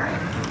we got here.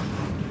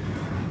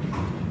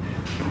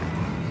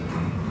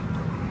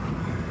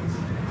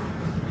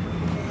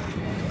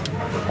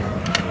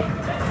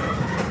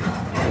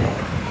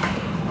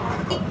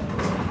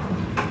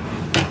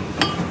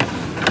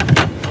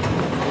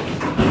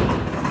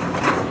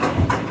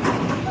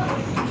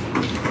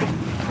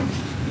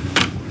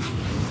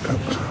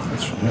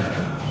 That's from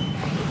there.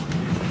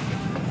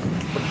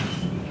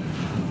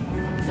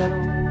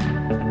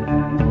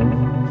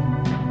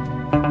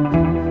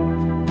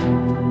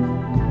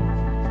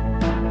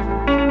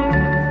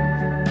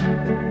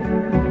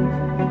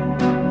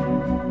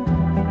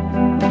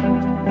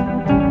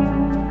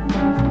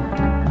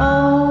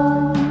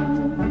 Oh,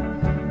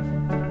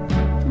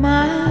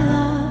 my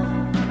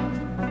love,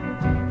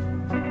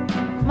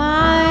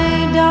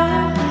 my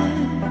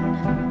darling,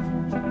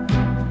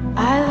 I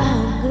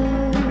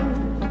long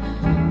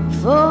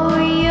for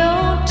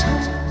your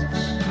touch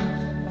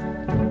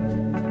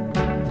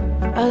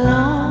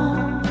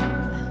along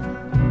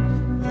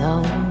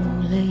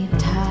lonely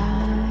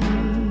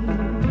time.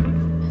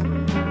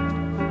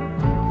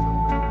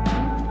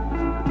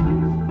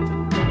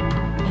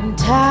 And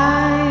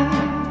time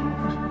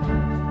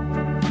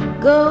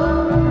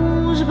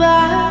goes by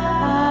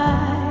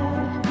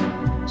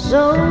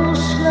so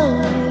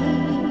slowly,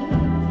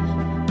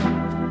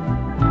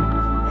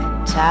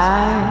 and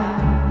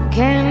time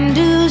can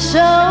do so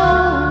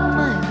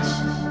much.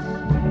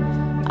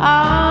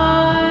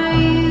 Are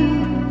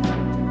you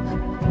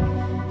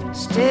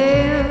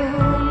still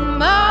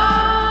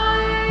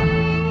mine?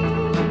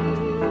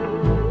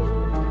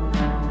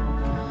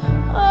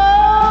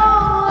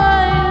 Oh, I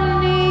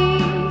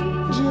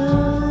need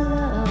your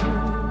love.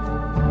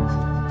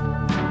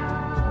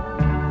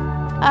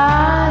 I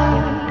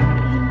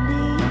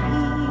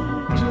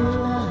need your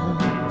love.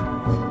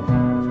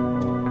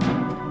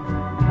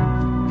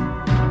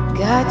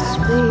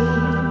 Godspeed,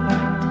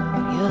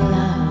 your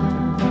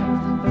love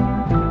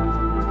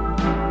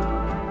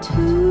to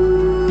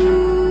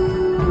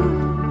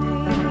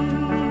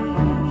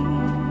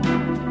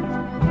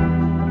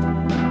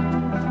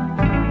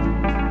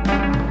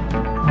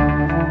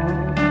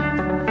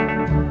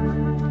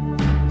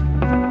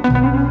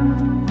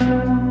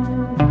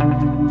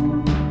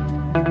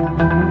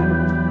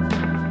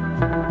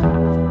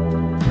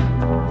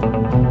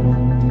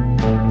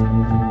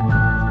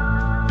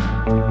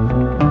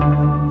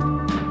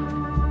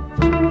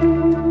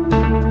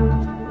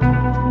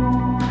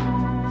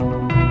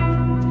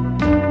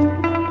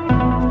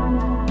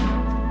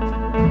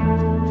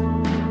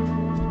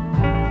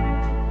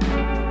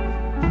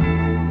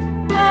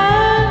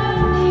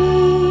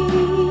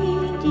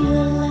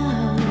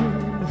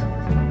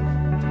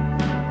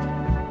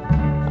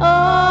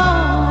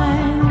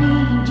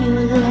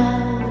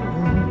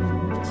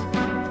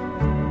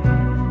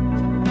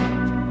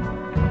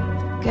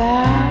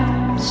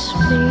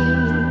Godspeed,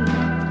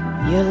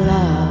 your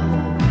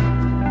love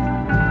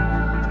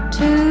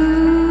to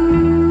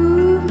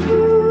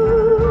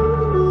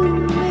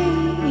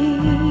me.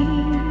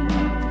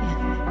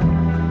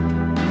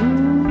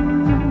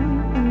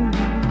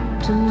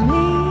 To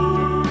me.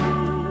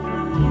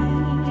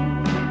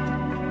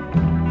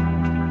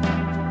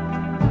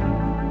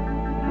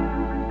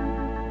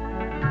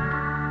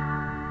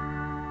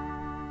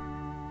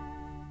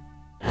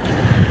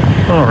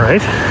 All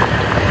right.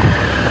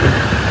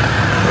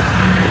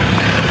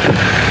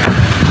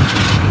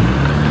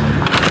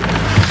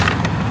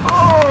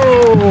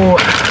 Oh!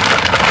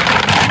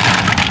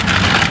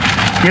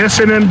 Yes,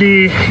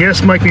 MMD.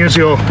 Yes, Mike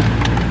Musial.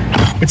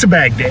 It's a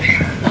bag day.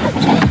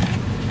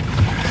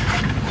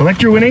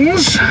 Collect your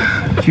winnings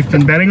if you've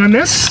been betting on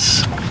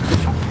this.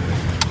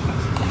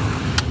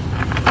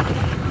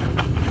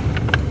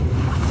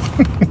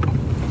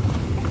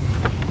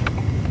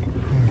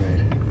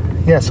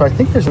 Yeah, so I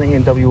think there's an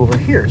A&W over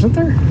here, isn't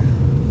there?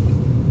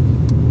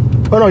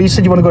 Oh no, you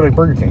said you want to go to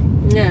Burger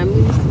King. Yeah, I'm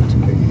listening to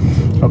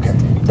Burger Okay.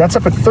 That's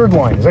up at Third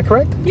Line, is that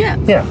correct? King. Yeah.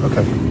 Yeah,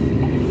 okay.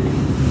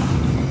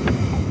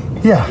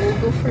 Yeah, We'll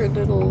go for a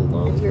little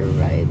longer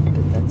ride,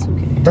 but that's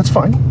okay. that's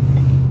fine.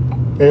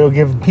 It'll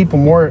give people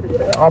more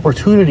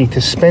opportunity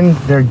to spend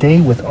their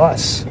day with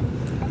us.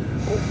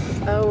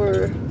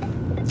 Our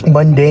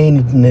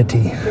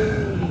Mundanity.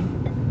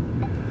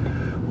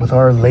 With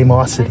our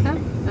lamosity.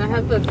 I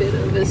have a bit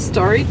of a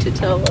story to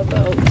tell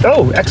about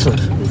Oh,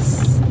 excellent.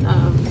 this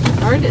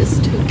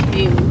artist who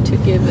came to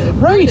give a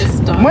Right.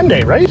 artist talk.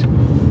 Monday, right?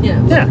 Yeah,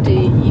 Yeah.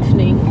 Monday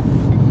evening.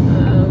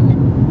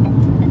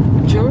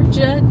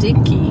 Georgia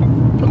Dickey.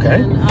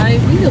 Okay. And I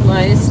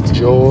realized that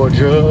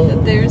Georgia.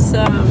 there's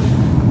a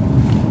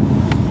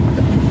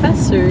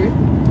professor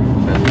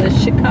from the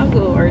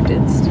Chicago Art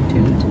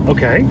Institute,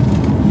 Okay.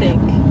 I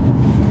think.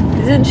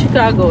 He's in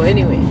Chicago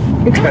anyway.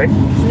 Okay.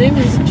 His name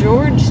is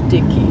George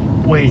Dickey.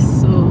 Wait.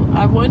 So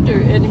I wonder,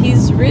 and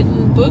he's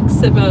written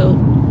books about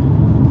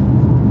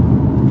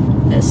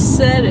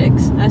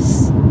aesthetics.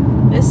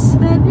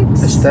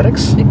 Aesthetics?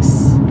 Aesthetics?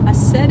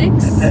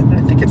 Aesthetics? I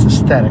think it's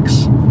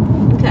aesthetics.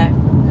 Okay.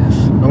 Yes.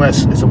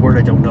 Unless it's a word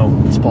I don't know.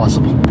 It's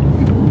possible.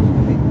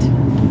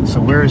 Right.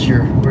 So where's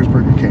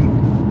Burger King?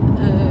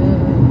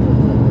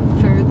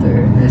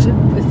 Further. Is it?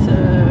 With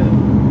a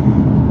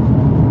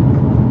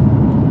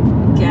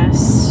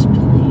gas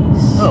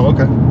place. Oh,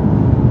 okay.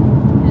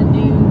 And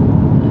you,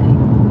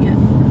 yeah,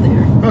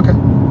 there.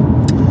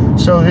 Okay.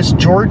 So this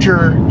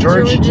Georgia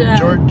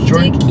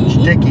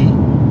Dickey.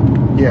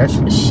 Yes.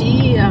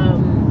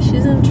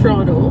 She's in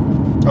Toronto.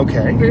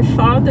 Okay. Her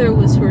father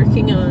was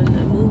working on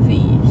a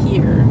movie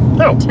here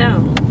Oh. in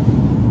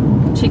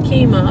town. She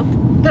came up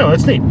No,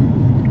 that's neat.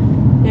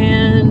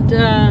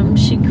 and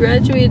she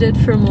graduated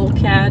from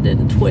OCAD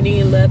in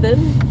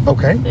 2011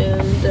 Okay.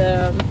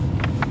 and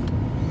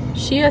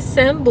she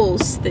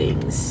assembles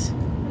things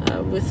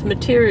with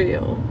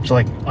material. So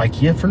like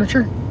IKEA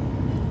furniture?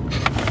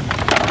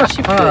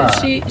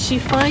 She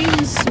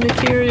finds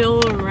material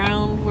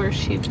around where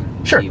she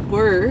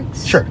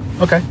works. Sure.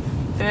 Okay.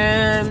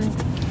 And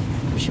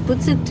she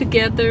puts it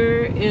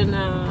together in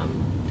a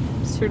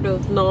sort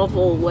of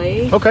novel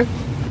way Okay.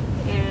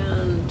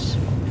 and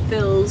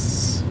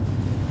fills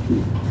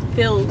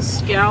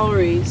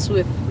galleries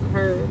with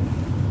her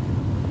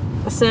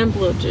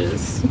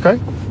assemblages. Okay.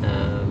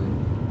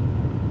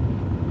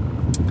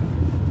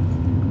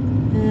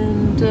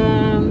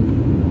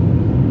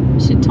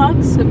 She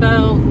talks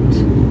about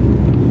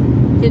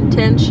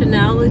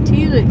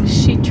intentionality. Like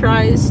she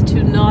tries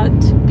to not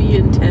be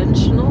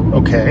intentional,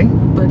 Okay.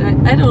 but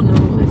I don't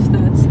know if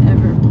that's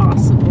ever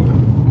possible.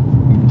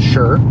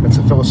 Sure. That's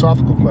a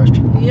philosophical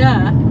question.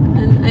 Yeah,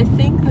 and I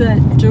think that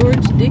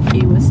George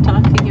Dickey was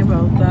talking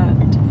about that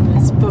in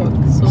his book.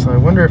 So I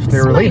wonder if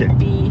they're this might related.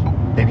 be-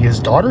 Maybe his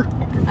daughter?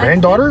 Or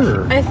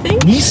granddaughter? I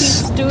think niece?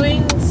 she's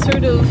doing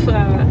sort of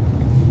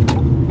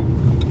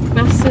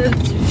Marcel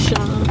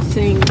Duchamp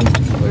thing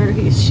where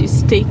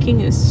she's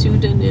taking a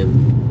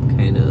pseudonym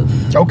kind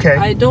of. Okay.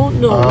 I don't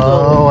know. Oh,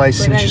 though, I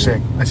see but what you're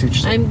saying. I see what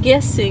you're saying. I'm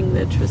guessing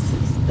that was.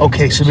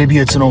 Okay, so maybe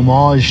it's an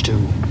homage to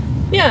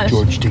Yeah,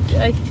 George Dickey.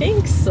 I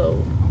think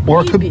so.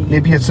 Or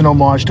maybe it's an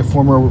homage to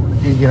former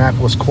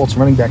Indianapolis Colts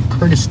running back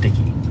Curtis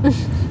Dickey.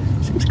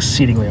 Seems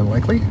exceedingly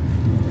unlikely.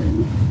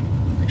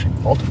 Actually,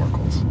 Baltimore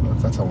Colts.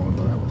 That's how long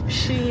ago that was.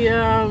 She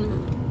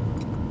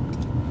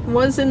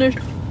was in a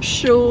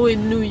show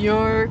in New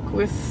York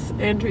with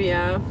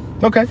Andrea.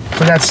 Okay,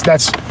 so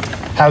that's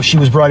how she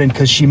was brought in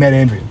because she met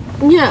Andrea.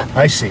 Yeah,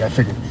 I see. I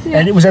figured. Yeah.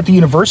 And it was at the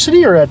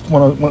university or at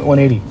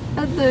 180?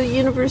 at the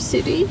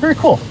university. Very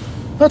cool.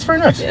 That's very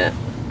nice. Yeah.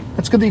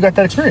 That's good that you got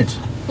that experience.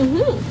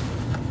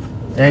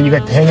 Mm-hmm. And you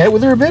got to hang out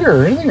with her a bit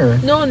or anything, or?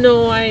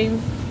 No, I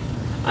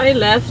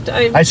left.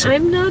 I see.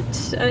 I'm not.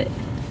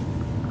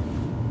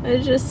 I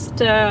just.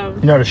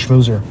 You're not a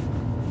schmoozer.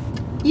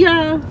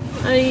 Yeah,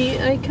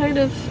 I kind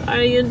of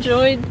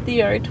enjoyed the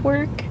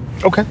artwork.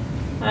 Okay.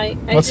 I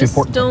That's the just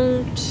important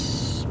don't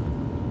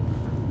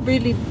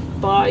really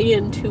buy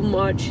in too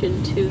much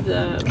into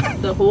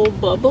the whole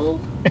bubble.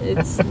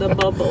 It's the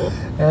bubble.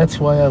 That's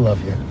why I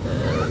love you.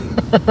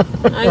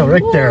 I'm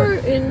right more there.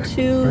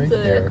 into Right the.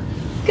 there.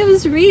 I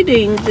was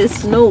reading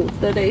this note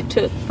that I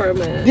took from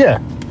Yeah,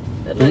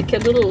 like a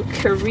little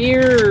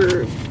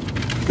career.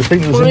 the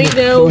thing that was, Find it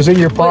out was in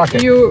your what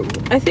pocket.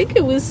 I think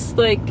it was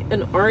like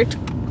an art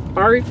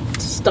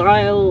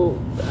style.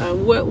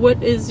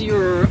 What is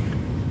your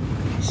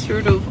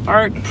sort of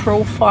art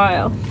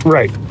profile?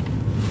 Right.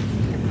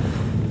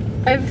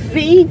 I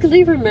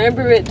vaguely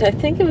remember it. I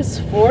think it was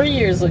 4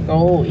 years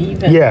ago,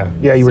 even. Yeah,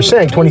 you were So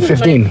saying it was in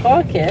 2015. my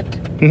pocket,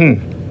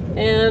 Mm-hmm.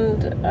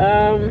 and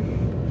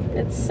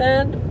it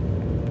said,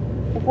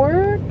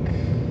 "Work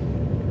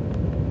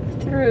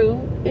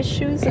through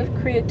issues of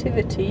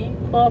creativity,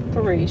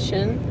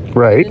 cooperation,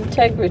 Right.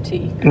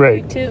 integrity,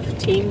 Right. creative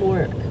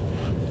teamwork,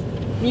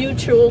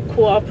 mutual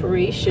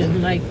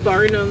cooperation, like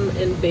Barnum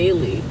and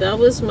Bailey." That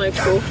was my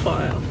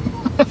profile.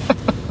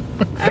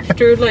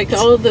 After like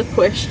all the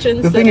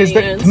questions The thing is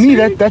I that to me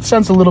answered. that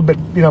sounds a little bit,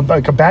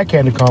 like a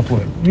backhanded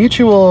compliment.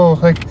 Mutual,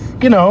 like,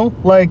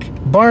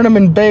 like Barnum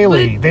and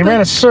Bailey. But- They ran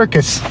a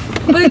circus.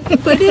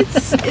 but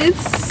it's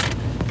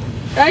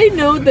I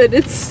know that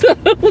it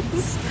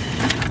sounds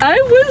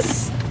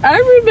I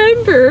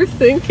remember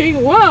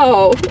thinking,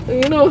 wow,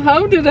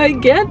 how did I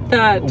get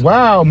that?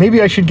 Wow, maybe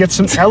I should get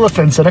some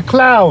elephants and a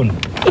clown.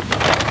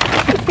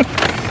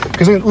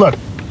 Because look,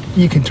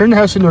 you can turn the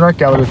house into an art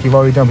gallery like you've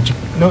already done,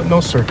 but no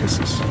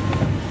circuses.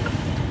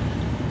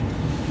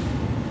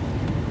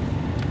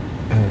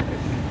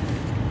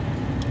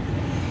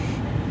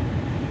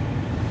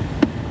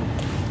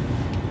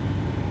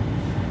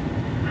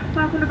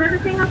 Welcome to Burger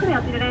King. How can I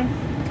help you today?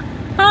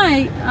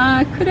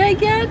 Hi, could I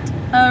get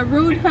a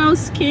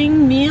Roadhouse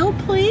King meal,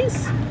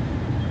 please?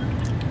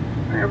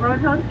 A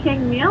Roadhouse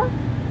King meal,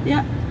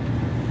 Yeah.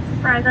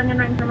 fries, onion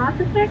rings, and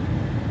lobster stick.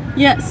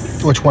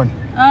 Yes. Which one?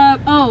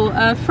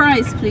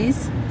 Fries,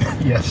 please.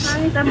 Yes.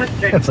 Fries and with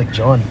drink. That's like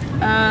John.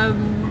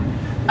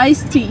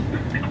 Iced tea.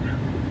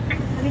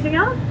 Anything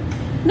else?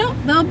 No,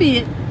 that'll be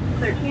it.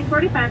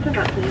 $13.45 to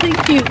that, please.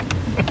 Thank you.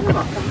 You're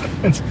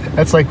welcome.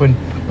 That's like when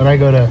I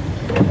go to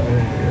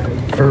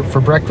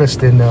for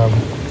breakfast in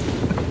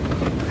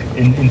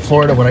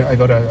Florida, when I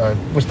go to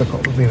what's the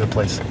name of the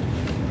place?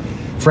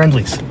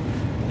 Friendly's,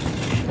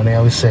 and they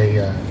always say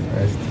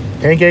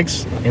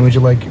pancakes. And would you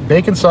like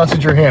bacon,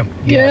 sausage, or ham?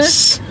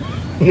 Yes.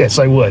 Yes,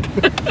 I would.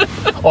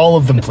 All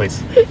of them,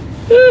 please.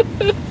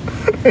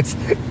 It's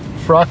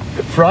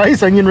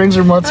fries, onion rings,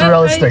 or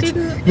mozzarella I sticks.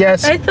 didn't-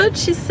 Yes. I thought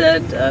she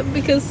said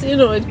because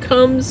it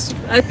comes.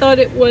 I thought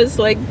it was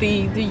like the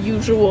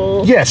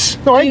usual. Yes.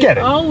 No, I get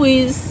it.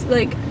 Always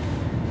like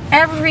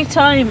every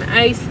time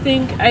I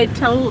think I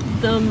tell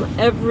them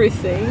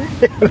everything.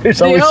 There's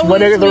they always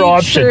one always other make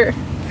option. sure.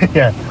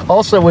 Yeah.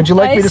 Also, would you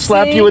like I me to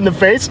slap say- you in the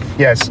face?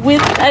 Yes.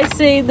 I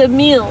say the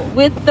meal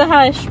with the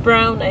hash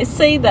brown. I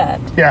say that.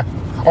 Yeah.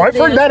 Oh, I've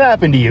heard then- that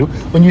happen to you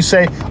when you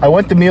say, I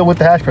want the meal with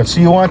the hash brown. So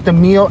you want the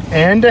meal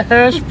and a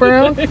hash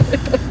brown?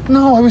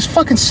 No, I was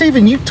fucking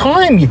saving you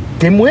time, you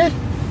dimwit.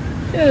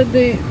 Yeah,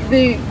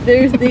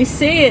 they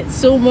say it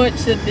so much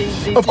that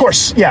they Of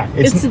course, yeah.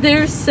 it's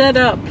their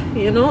setup,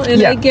 and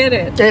Yeah. I get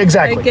it.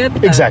 Exactly. I get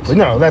that. Exactly.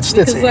 No, it's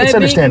Because I make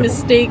understandable.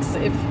 mistakes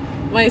if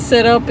my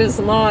setup is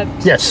not,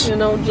 Yes.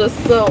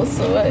 just so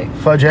I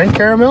Fudge and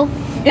caramel?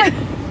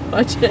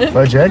 watch it.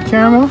 Fudge and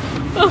caramel?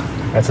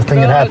 That's a thing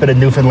that God. happened in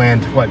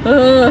Newfoundland,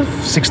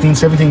 16,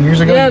 17 years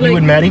ago? Yeah, you like-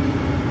 and Maddie?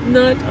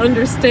 Not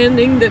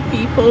understanding the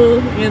people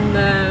in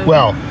the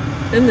Well,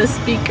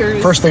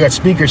 speakers. first they got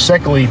speakers,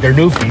 secondly, they're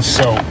newfies,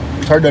 so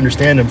it's hard to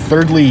understand them.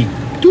 Thirdly,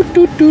 doot,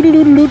 doot, doot, doot,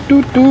 doot,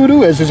 doot, doot,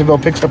 doot, as Isabel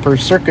picks up her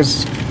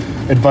circus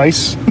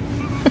advice.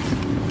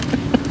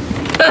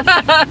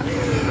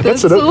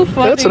 That's so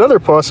funny. That's another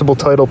possible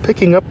title,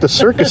 Picking Up the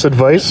Circus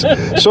Advice.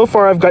 So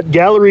far I've got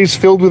galleries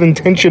filled with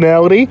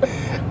intentionality.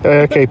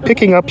 Okay,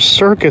 Picking Up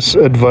Circus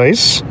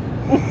Advice.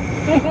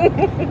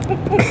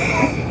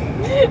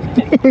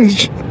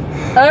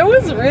 I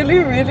was really,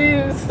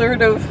 really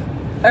sort of.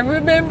 I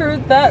remember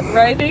that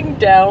writing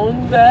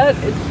down that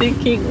and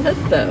thinking, what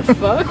the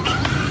fuck?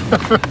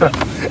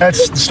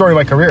 That's the story of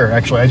my career,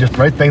 actually. I just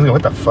write things and go,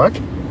 what the fuck?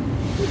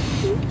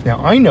 Now,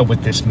 I know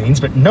what this means,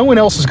 but no one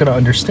else is going to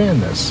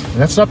understand this. And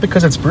that's not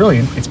because it's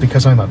brilliant. It's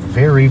because I'm a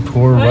very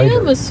poor I writer.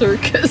 am a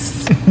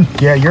circus.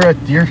 Yeah, you're...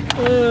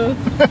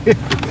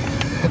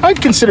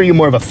 I'd consider you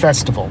more of a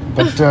festival,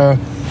 but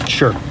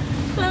sure.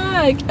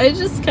 I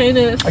just kind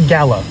of A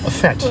gala, a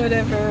fete.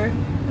 whatever.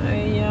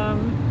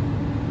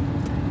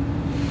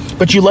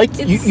 But you liked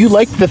you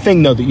liked the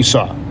thing though that you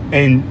saw,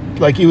 and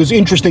like it was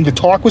interesting. The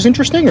talk was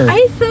interesting, or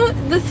I thought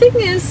the thing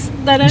is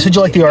that I'm said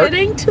you like the art?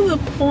 getting to the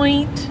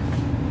point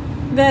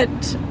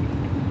that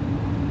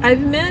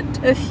I've met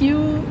a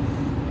few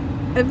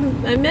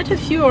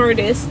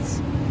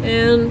artists,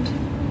 and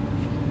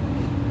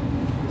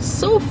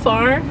so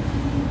far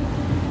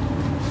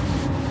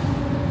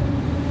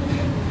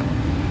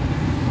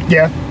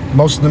yeah,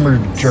 most of them are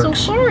jerks.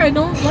 So far, I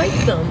don't like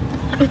them.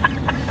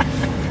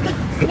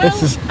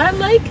 This is. I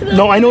like them.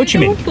 No, I know what you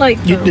mean. don't like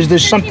them.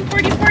 There's some.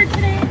 1344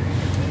 today.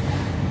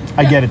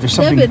 I get it. There's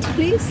something Debit,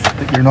 please.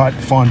 that you're not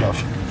fond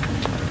of.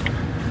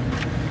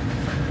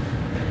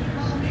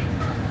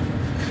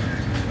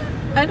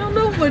 I don't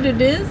know what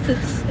it is.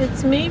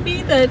 It's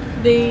maybe that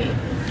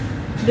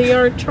they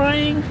are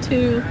trying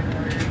to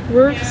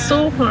work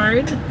so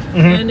hard,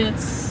 and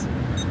it's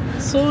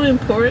so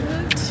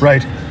important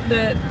Right.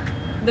 that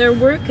their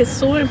work is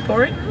so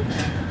important.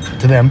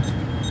 To them.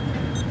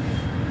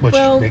 Which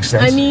Well, makes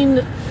sense. I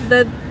mean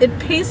that it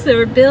pays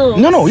their bills.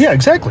 No, yeah,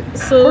 exactly. Of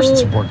So- course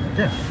it's important.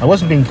 Yeah. I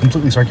wasn't being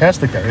completely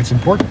sarcastic there. It's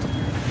important.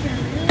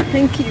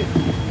 Thank you.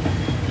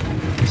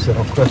 So,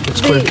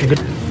 it's good.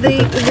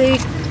 They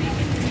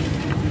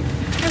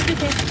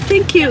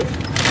thank you.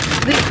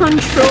 They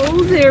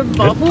control their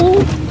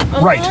bubble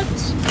a Right. lot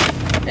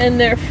and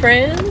their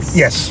friends.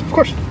 Yes, of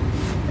course.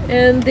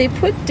 And they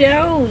put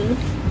down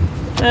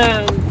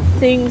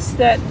things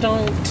that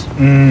don't,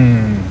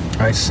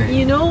 I see.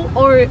 you know,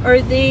 or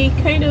they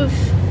kind of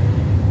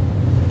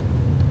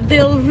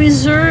they'll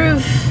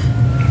reserve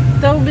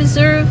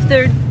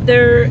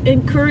their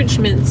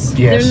encouragements.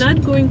 Yes. They're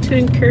not going to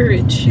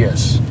encourage.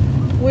 Yes.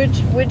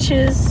 Which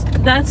is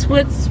that's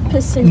what's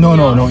pissing me No.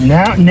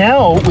 off.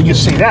 Now, when you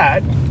say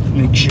that,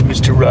 make sure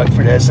Mr.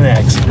 Rockford has an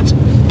accident.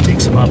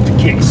 Takes him off the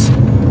case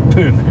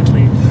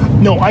permanently.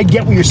 No, I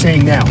get what you're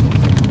saying now.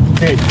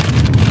 That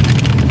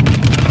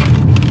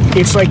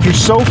it's like you're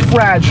so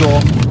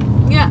fragile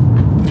Yeah.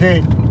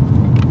 that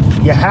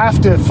you have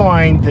to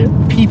find that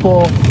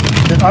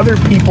other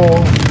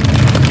people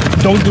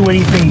don't do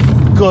anything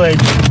good,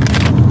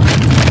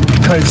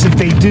 because if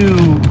they do,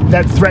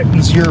 that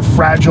threatens your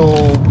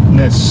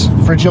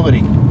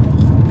fragility.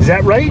 Is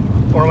that right,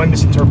 or am I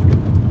misinterpreting?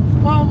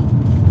 Well,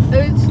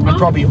 it's I'm not.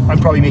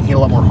 probably making it a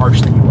lot more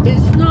harsh than you are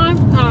It's not.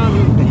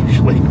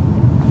 usually.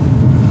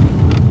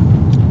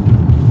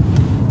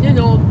 You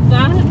know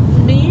that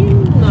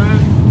mean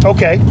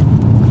Okay.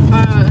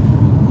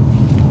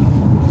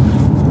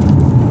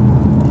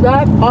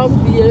 that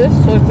obvious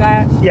or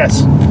that,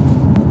 Yes.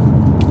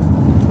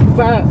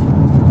 but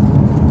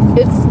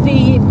it's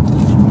the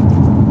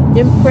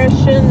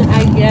impression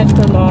I get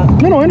a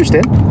lot No, I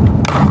understand.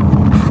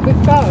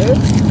 because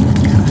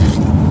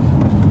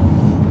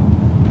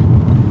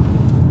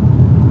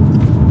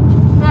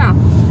yeah.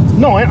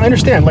 No, I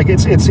understand. Like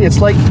it's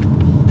like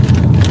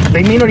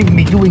they may not even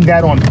be doing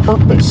that on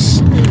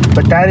purpose,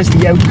 but that is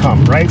the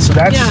outcome, right? So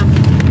that's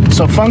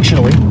so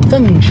functionally,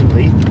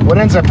 what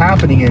ends up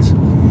happening is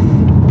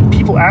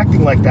people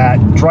acting like that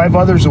drive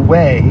others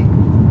away,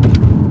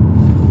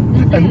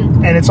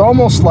 and it's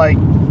almost like,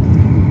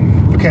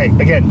 okay,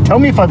 again, tell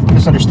me if I've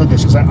misunderstood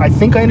this, because I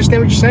think I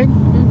understand what you're saying.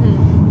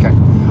 Okay,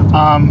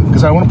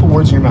 because I don't want to put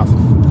words in your mouth,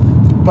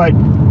 but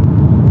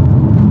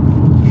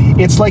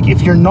it's like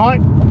if you're not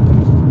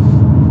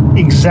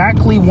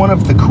exactly one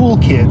of the cool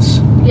kids,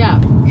 Yeah.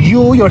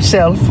 you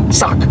yourself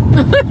suck.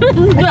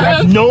 And you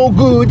have no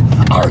good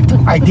art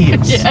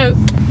ideas. Yeah.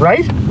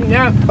 Right?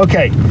 Yeah.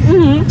 Okay.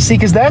 See,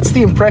 because that's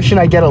the impression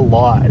I get a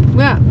lot.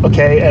 Yeah.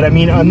 Okay, and I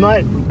mean, I'm not,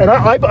 and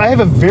I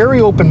have a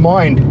very open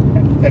mind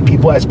at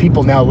people, as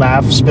people now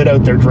laugh, spit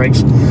out their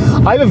drinks.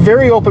 I have a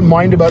very open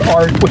mind about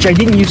art, which I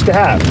didn't used to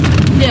have.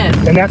 Yes.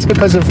 And that's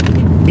because of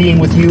being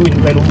with you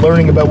and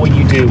learning about what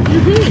you do.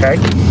 Okay?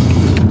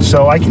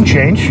 So I can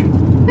change.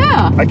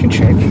 Yeah. I can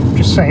change.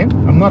 Just saying.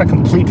 I'm not a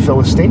complete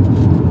Philistine.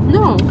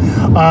 No.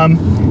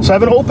 So I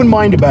have an open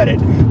mind about it,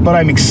 but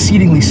I'm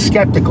exceedingly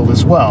skeptical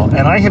as well.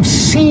 And I have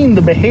seen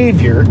the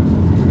behavior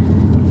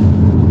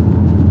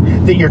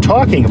that you're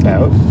talking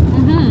about.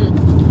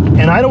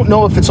 And I don't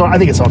know if it's on, I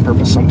think it's on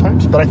purpose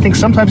sometimes, but I think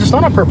sometimes it's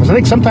not on purpose. I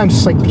think sometimes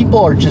it's like people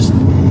are just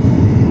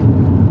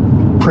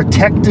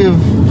protective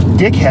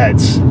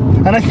dickheads.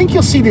 And I think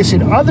you'll see this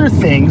in other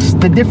things.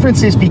 The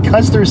difference is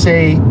because there's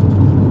a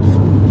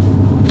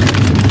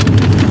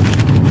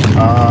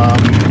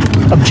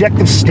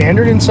objective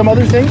standard in some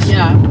other things.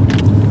 Yeah.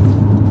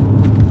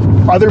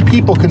 Other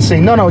people can say,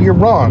 no, you're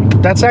wrong.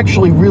 That's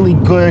actually really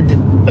good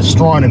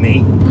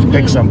astronomy. To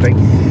pick something.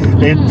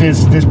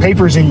 This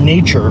paper's in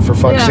Nature, for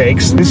fuck's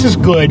sakes. This is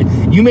good.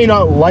 You may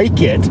not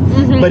like it,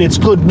 but it's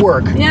good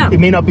work. Yeah. It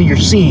may not be your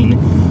scene.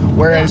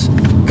 Whereas,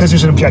 because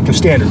there's an objective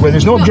standard, where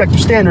there's no objective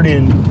standard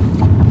in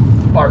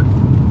art,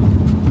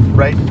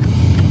 right?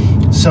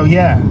 So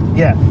yeah.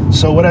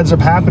 So what ends up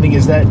happening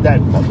is that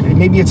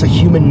maybe it's a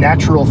human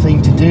natural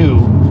thing to do.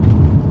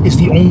 Is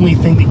the only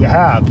thing that you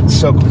have.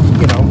 So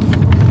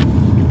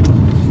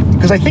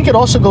because I think it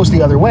also goes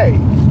the other way.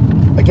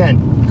 Again,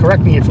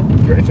 correct me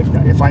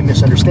if I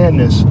misunderstand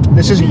this.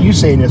 This isn't you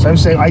saying this. I'm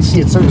saying I see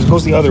it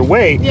goes the other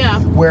way. Yeah.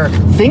 Where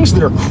things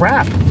that are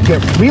crap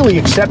get really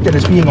accepted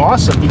as being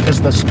awesome because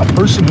a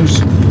person who's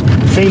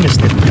famous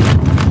did it.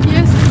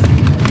 Yes.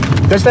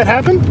 Does that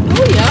happen?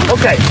 Oh yeah.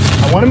 Okay.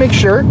 I want to make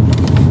sure,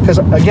 because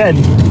again,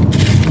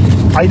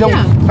 I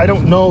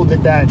don't know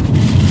that.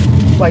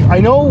 Like, I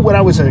know when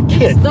I was a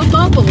kid. It's the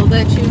bubble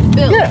that you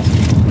built. Yeah.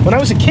 When I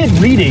was a kid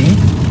reading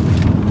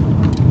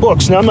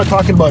books, now I'm not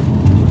talking about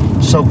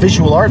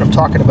visual art, I'm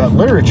talking about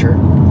literature.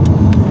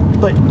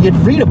 but you'd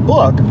read a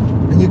book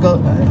and you go,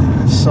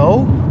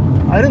 so?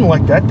 I didn't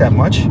like that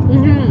much.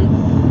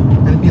 Mm-hmm.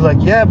 And it'd be like,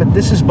 yeah, but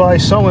this is by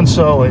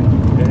so-and-so,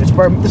 and this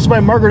is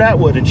by Margaret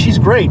Atwood, and she's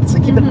great. It's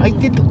like, yeah, but I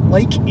didn't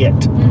like it.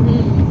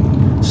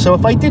 Mm-hmm. So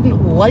if I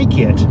didn't like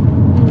it,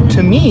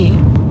 to me,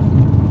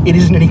 it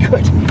isn't any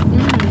good.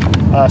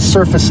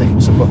 Surfacing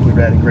was a book we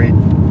read in grade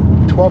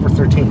 12 or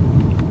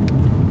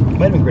 13.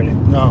 Might have been grade 8.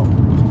 No,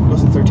 it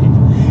wasn't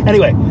 13.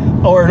 Anyway,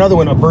 or another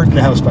one, A Bird in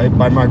the House by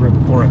Margaret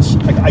Lawrence.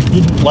 I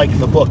didn't like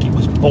the book. It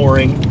was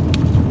boring,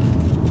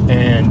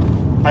 and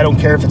I don't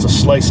care if it's a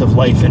slice of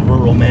life in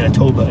rural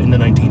Manitoba in the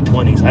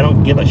 1920s. I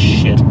don't give a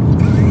shit.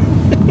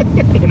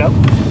 You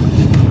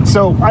know?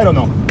 So, I don't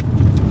know.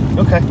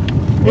 Okay.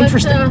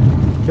 Interesting.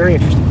 Very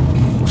interesting.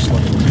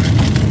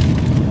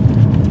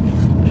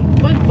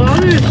 What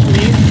bothers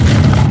me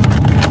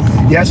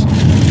Yes?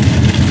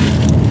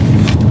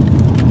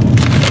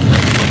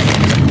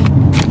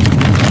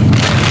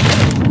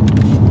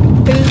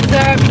 is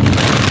that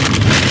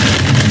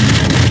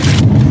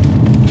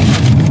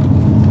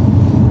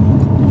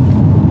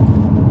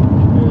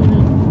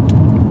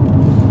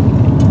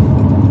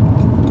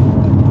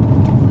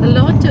a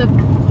lot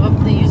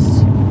of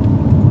these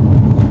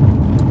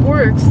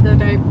works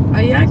that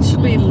I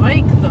actually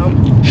like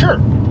them. Sure.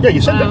 Yeah,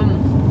 you said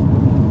that.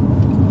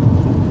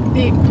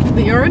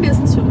 The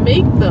artists who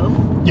make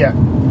them Yeah.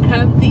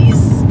 have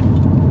these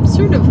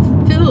sort of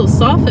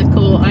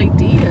philosophical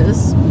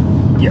ideas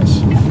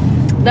Yes.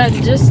 that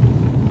just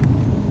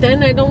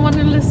then I don't want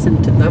to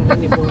listen to them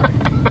anymore.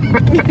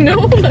 You know?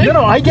 Like,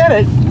 No, I get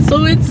it. so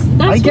that's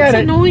I get what's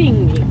it.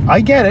 annoying me.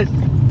 I get it.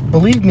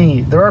 Believe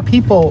me, there are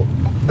people,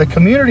 the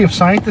community of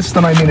scientists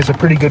that I'm in is a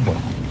pretty good one.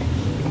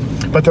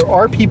 But there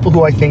are people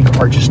who I think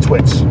are just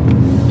twits.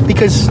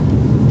 Because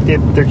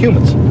they're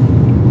humans.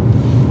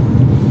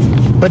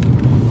 But,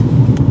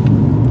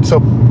 so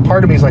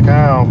part of me is like,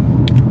 oh,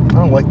 I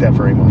don't like that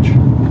very much.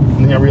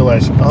 And then I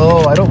realize,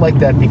 oh, I don't like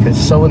that because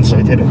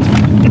so-and-so did it.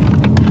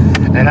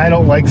 And I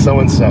don't like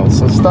so-and-so.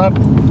 So stop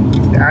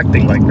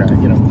acting like that,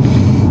 you know.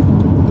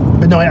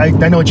 But no, I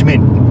know what you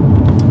mean.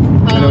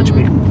 I know what you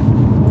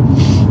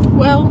mean.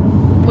 Well,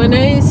 when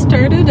I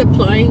started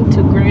applying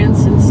to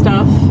grants and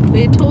stuff,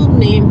 they told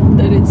me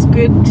that it's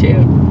good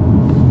to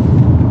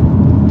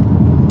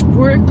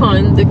work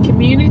on the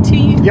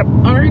community Yep.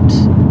 art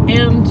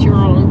and your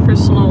own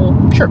personal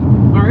Sure.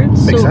 art.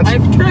 Makes So sense.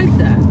 I've tried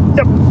that.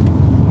 Yep.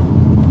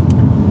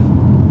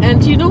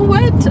 And you know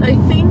what? I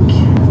think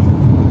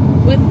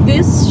with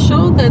this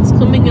show that's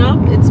coming up,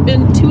 it's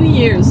been 2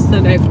 years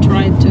that I've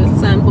tried to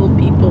assemble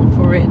people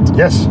for it.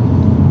 Yes.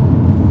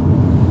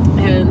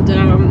 And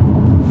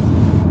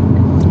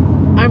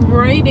I'm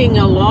writing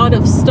a lot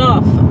of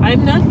stuff.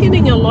 I'm not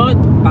getting a lot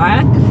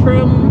back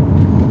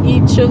from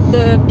each of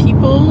the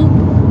people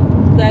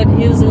that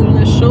is in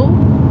the show.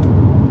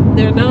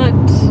 They're not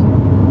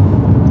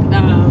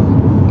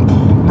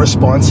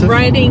Responsive.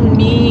 writing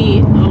me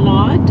a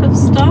lot of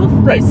stuff.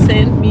 Right. They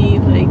send me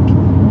like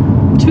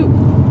 2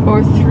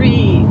 or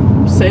 3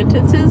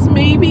 sentences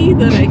maybe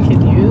that I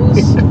can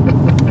use.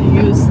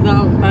 Use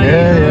them. I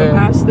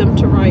ask them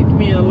to write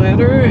me a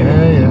letter,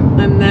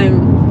 and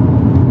then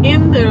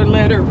in their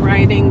letter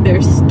writing,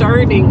 they're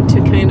starting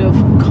to kind of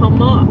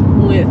come up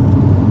with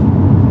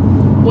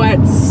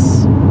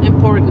what's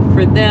important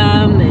for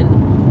them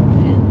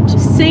and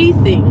just say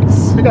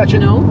things. I got you.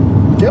 You know.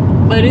 Yep.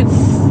 But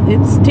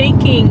it's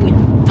taking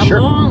a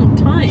Sure. long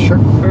time Sure.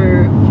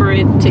 for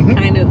it to Mhm.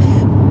 kind of.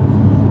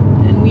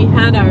 And we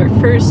had our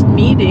first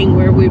meeting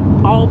where we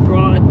all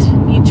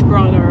each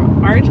brought our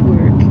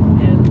artwork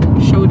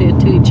and showed it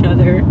to each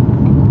other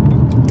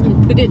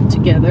and put it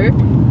together.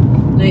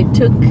 And I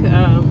took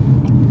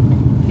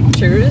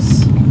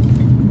pictures,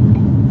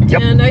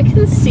 Yep. and I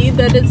can see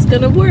that it's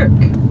gonna work.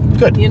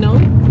 Good. You know,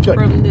 Good.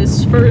 from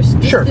this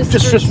first. Sure. this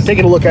Just first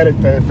taking a look at it,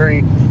 a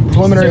very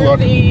preliminary look.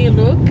 survey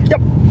look.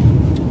 Yep.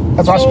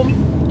 That's awesome.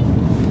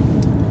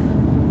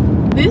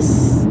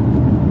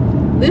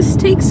 This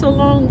takes a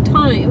long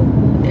time,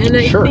 and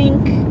I Sure.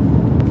 think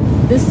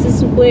this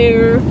is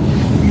where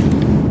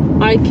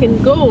I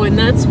can go, and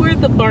that's where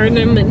the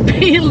Barnum and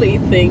Bailey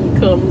thing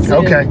comes in.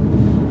 Okay.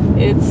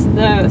 It's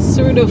the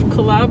sort of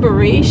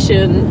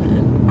collaboration.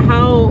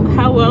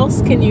 How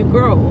else can you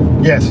grow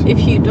Yes.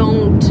 if you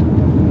don't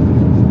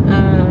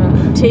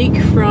take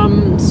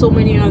from so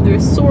many other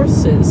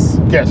sources?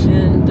 Yes.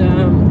 And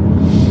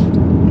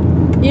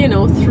you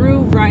know, through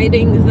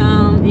writing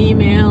them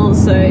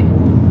emails,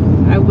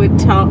 I would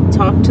talk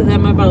to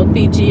them about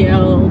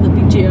BGL, the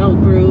BGL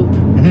group,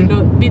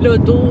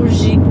 Bilodeau,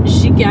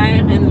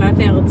 Giguère, and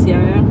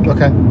Laverdière.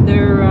 Okay.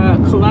 They're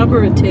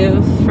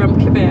collaborative from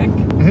Quebec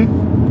who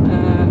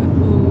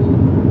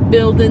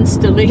build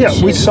installations.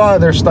 Yeah, we saw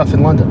their stuff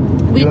in London.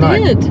 We you and I.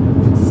 did.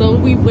 So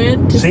we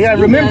went to See, I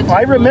that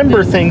remember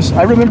London. things.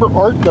 I remember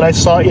art that I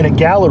saw in a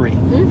gallery.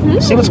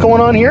 Mhm. See what's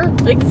going on here?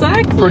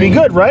 Exactly. Pretty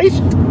good, right?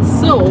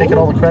 So Taking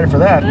all the credit for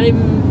that.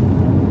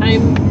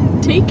 I'm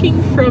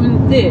taking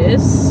from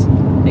this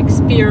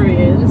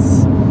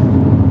experience,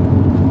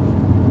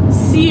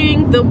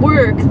 seeing the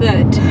work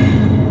that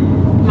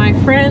my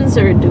friends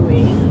are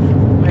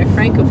doing, my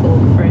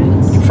Francophone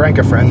friends,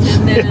 Franca friends.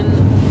 and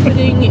then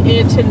putting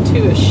it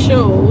into a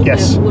show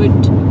Yes.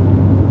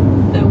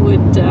 that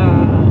would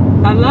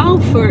allow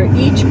for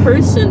each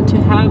person to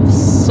have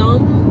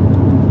some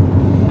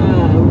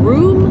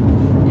room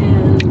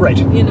and Right.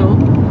 you know.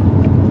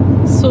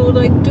 So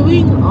like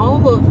doing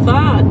all of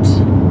that,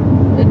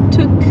 it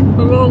took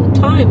a long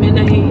time, and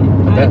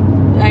bet.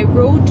 I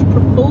wrote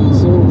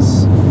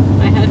proposals.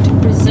 I had to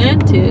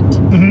present it.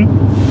 Mm-hmm.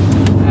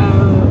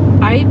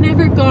 I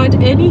never got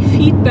any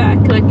feedback.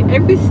 Like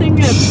everything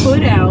I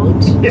put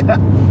out, Yeah.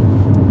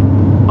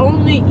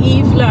 only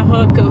Yves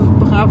Larocque of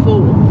Bravo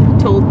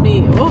told me,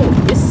 "Oh,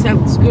 this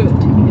sounds good,"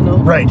 you know.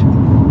 Right.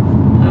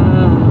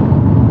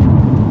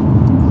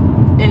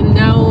 And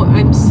now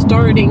I'm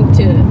starting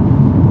to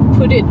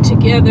put it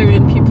together,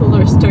 and people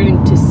are starting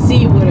to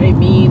see what I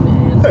mean,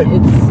 and Good.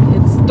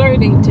 it's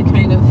starting to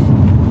kind of.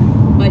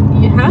 But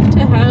you have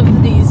to have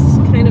these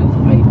kind of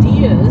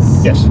ideas.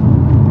 Yes.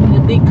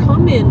 And they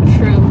come in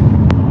from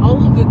all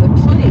over the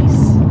place,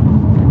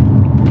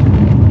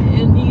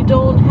 and you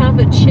don't have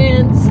a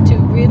chance to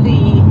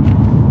really.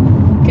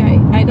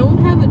 I don't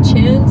have a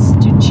chance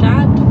to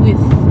chat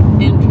with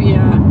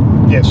Andrea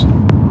Yes.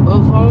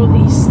 of all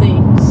these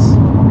things.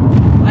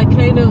 I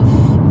kind of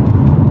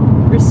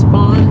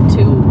respond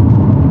to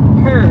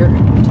her,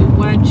 to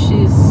what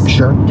she's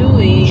Sure.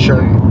 doing.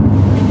 Sure.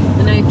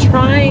 And I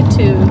try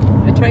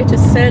to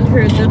send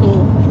her little,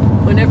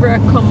 whenever I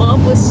come up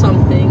with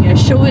something, I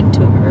show it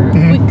to her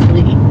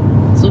quickly,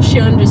 so she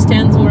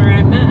understands where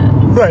I'm at.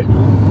 Right. You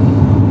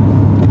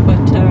know?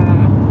 But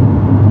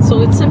so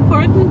it's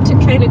important to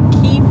kind of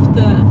keep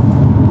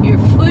your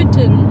foot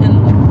in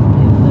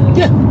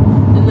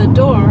the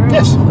door.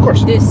 Yes, of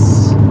course.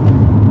 This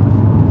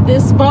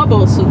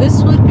bubble. So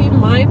this would be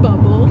my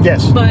bubble.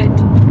 Yes. But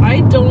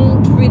I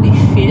don't really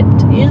fit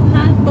in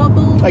that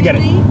bubble. I get it.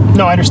 really.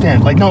 No, I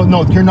understand. Like, no,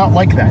 you're not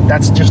like that.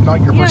 That's just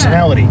not your Yeah.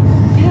 personality.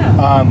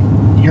 Yeah.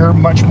 You're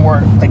much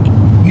more like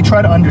you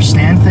try to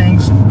understand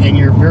things, and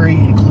you're very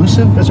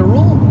inclusive as a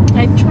rule.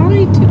 I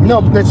try to.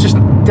 No, that's just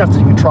that's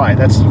even try.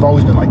 You've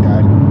always been like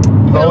that.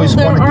 You've Well, always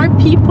there wanted are to.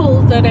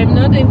 people that I'm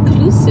not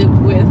inclusive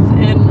with,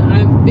 and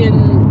I've been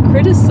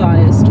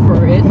criticized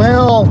for it.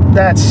 Well,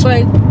 that's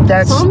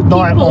But some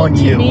not people on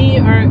to you. me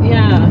are,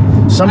 yeah.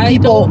 Some I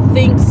people don't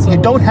think so. You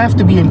don't have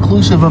to be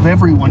inclusive of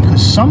everyone,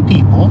 because some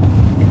people,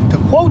 to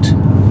quote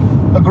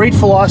a great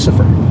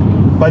philosopher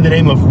by the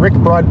name of Rick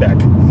Broadbeck,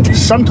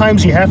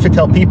 sometimes you have to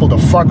tell people to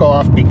fuck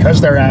off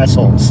because they're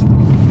assholes.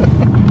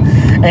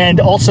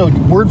 And also,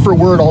 word for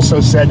word, also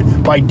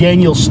said by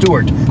Daniel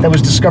Stewart. That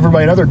was discovered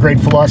by another great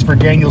philosopher,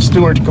 Daniel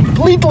Stewart,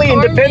 completely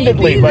Or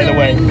independently, maybe by the they're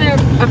way. in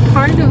a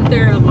part of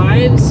their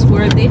lives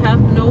where they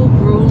have no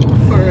room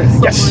for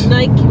someone Yes.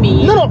 like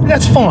me. No,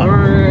 that's fine.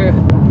 Or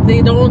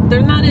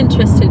they're not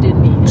interested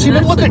in me. And See,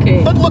 but that's look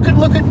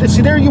okay. at.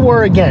 See, there you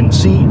are again.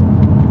 See,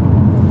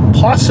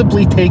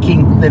 possibly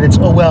taking that it's,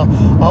 oh well,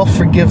 I'll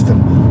forgive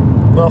them.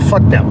 Well,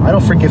 fuck them. I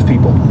don't forgive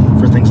people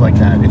for things like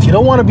that. If you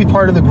don't want to be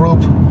part of the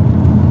group,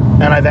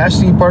 and I've asked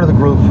you to be part of the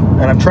group,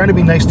 and I'm trying to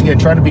be nice to you and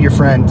trying to be your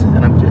friend,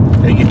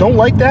 and you don't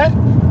like that,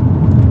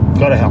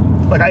 go to hell.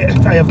 Like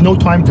I have no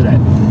time to that,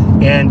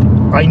 and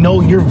I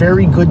know you're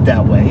very good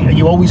that way, and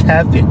you always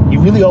have been. You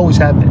really always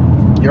have been.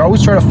 You're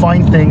always trying to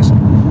find things.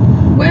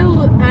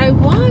 Well, I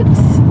want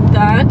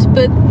that,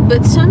 but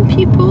some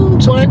people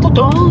Some want people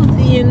don't. all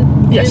the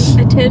Yes.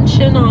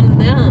 attention on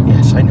them.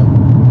 Yes, I know.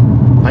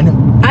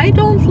 I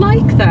don't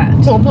like that.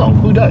 Well, no,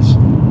 who does?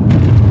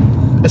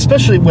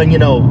 Especially when,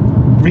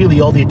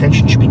 really all the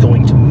attention should be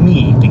going to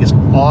me, because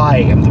I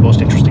am the most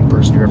interesting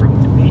person you're ever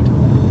going to meet.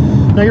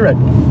 No, you're right.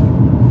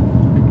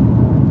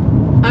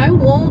 I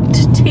won't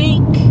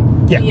take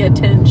the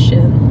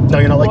attention. No,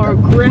 you're not like or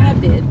that.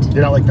 grab it.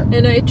 You're not like that.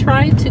 And I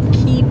try to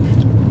keep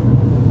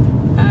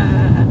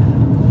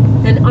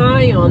an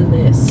eye on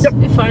this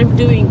if I'm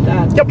doing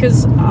that. Yep.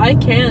 Because I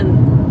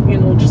can,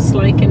 just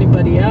like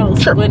anybody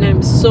else. Sure. When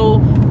I'm so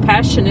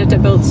passionate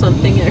about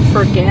something, I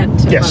forget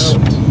Yes.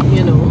 about,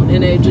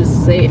 and I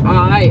just say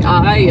I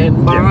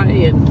and my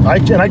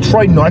and I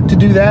try not to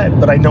do that,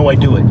 but I know I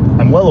do it.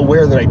 I'm well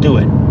aware that I do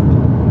it.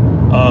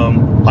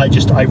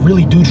 I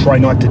really do try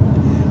not to.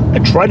 I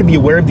try to be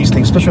aware of these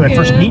things, especially when I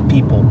first Yeah. meet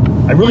people.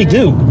 I really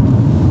do.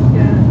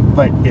 yeah.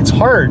 But it's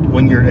hard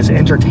when you're as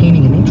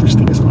entertaining and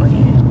interesting as I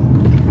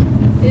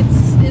am.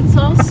 It's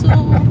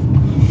also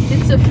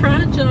it's a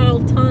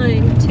fragile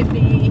time to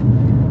be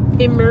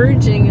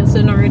emerging as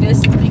an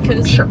artist,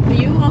 because Sure.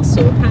 you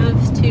also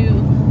have to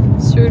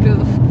sort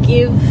of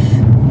give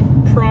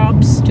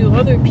props to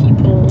other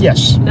people.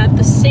 Yes. And at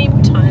the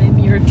same time,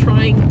 you're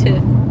trying to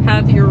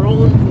have your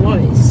own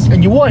voice.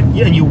 And you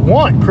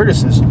want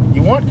criticism.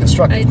 You want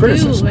constructive I do,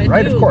 criticism, I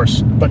right? do. Of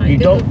course. But I you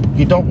do.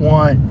 don't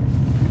want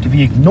to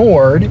be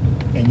ignored,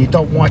 and you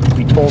don't want to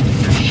be told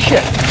that you're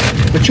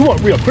shit. But you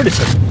want real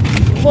criticism.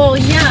 Well,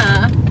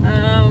 yeah.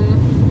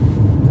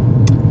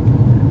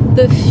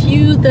 The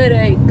few that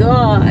I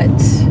got,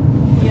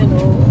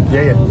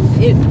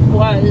 it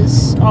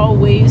was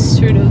always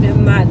sort of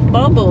in that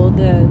bubble,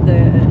 the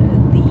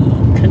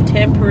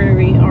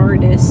contemporary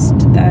artist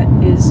that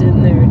is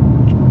in their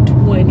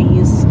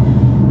 20s,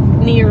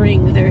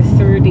 nearing their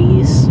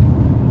 30s,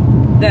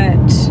 that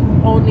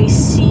only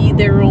see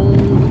their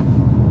own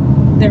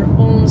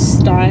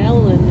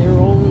style and their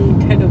own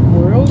kind of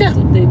world. Yeah.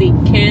 They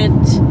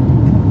can't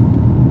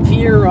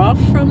veer off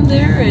from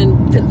there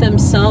and put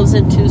themselves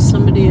into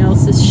somebody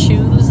else's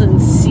shoes and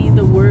see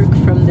the work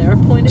from their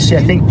point of See, view.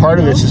 I think part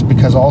of this is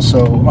because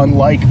also,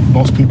 unlike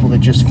most people that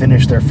just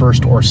finish their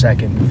first or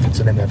second, if it's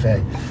an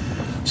MFA,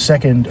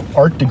 second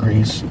art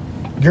degrees,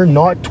 you're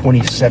not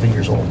 27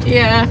 years old.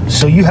 Yeah.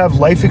 So you have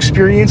life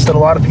experience that a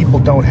lot of people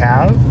don't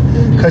have,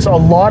 because a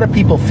lot of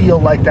people feel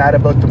like that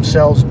about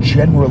themselves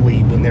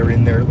generally when they're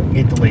in their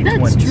mid to late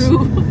 20s. That's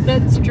true.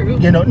 That's true.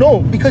 You know,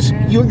 no, because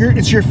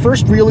it's your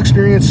first real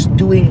experience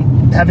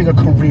having a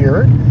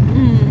career,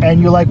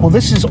 and you're like, well,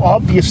 this is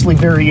obviously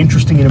very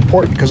interesting and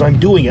important because I'm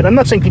doing it. I'm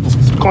not saying people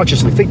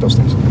consciously think those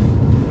things,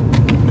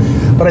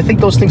 but I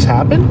think those things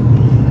happen.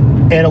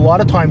 And a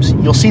lot of times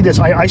you'll see this,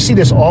 I see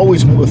this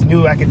always with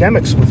new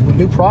academics, with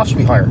new profs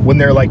we hire when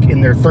they're like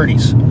in their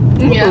 30s,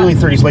 Yeah. early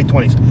 30s, late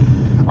 20s.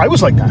 I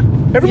was like that.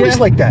 Everybody's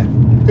Yeah. like that.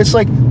 It's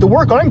like the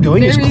work I'm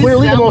doing is Very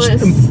clearly zealous.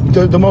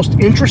 the most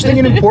interesting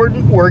and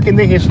important work in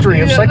the history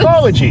of Yes.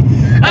 psychology.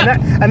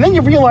 And then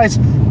you realize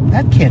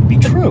that can't be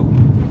true.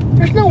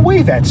 There's no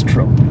way that's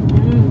true.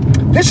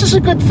 This is a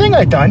good thing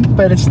I done,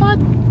 but it's not.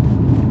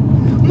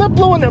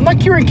 I'm not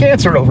curing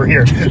cancer over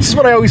here. This is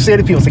what I always say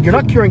to people. It's like, you're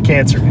not curing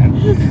cancer,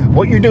 man.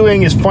 What you're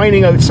doing is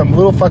finding out some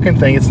little fucking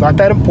thing. It's not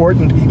that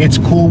important. It's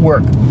cool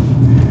work.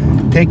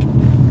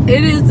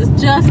 It is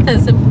just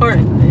as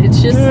important.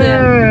 It's just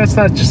It's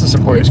not just as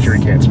important as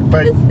curing cancer,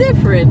 but it's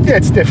different. yeah,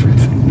 it's different.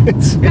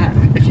 It's Yeah.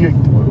 if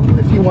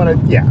you want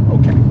to, yeah,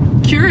 okay.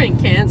 Curing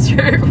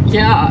cancer,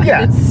 yeah.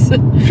 Yeah. It's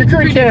If you're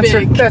curing pretty cancer,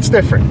 big. that's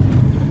different.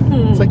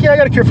 It's like, yeah, I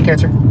got a cure for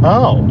cancer.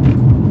 Oh,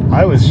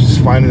 I was just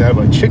finding out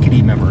about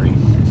chickadee memory.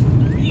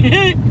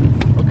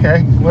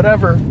 Okay,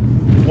 whatever.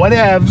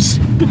 Whatevs.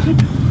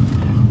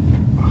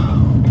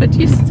 But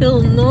you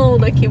still know,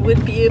 like, you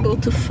would be able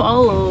to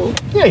follow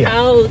Yeah.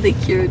 how they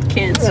cured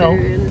cancer Well,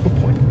 and good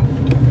point.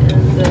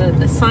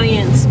 the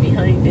science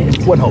behind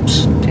it. One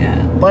hopes.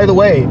 Yeah. By the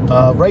way,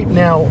 right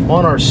now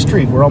on our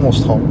street, we're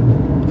almost home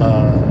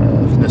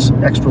from this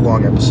extra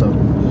long episode.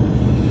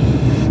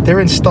 They're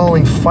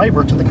installing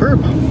fiber to the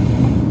curb,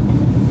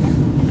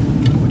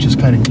 which is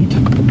kind of neat.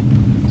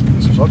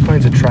 So there's all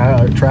kinds of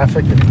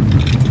traffic and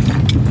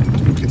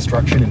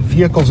construction and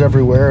vehicles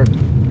everywhere,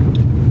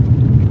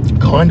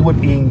 conduit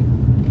being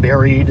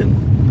buried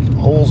and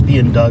holes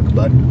being dug.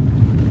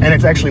 And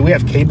it's actually, we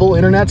have cable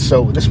internet,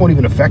 so this won't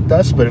even affect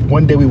us. But if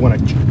one day we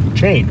want to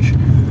change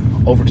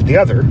over to the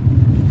other,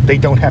 they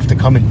don't have to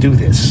come and do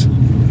this.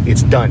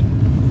 It's done.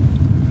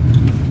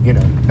 You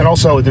know, and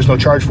also there's no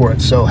charge for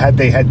it. So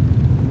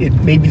it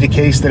may be the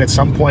case that at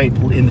some point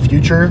in the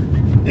future,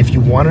 if you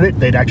wanted it,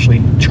 they'd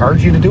actually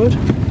charge you to do it.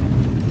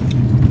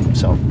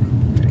 So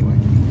anyway,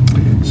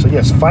 so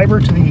yes, fiber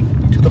to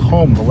the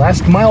home, the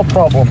last mile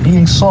problem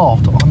being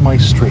solved on my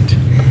street.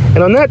 And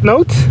on that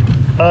note,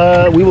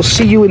 we will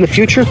see you in the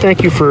future.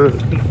 Thank you for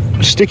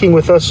sticking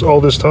with us all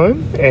this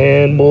time,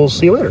 and we'll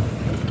see you later.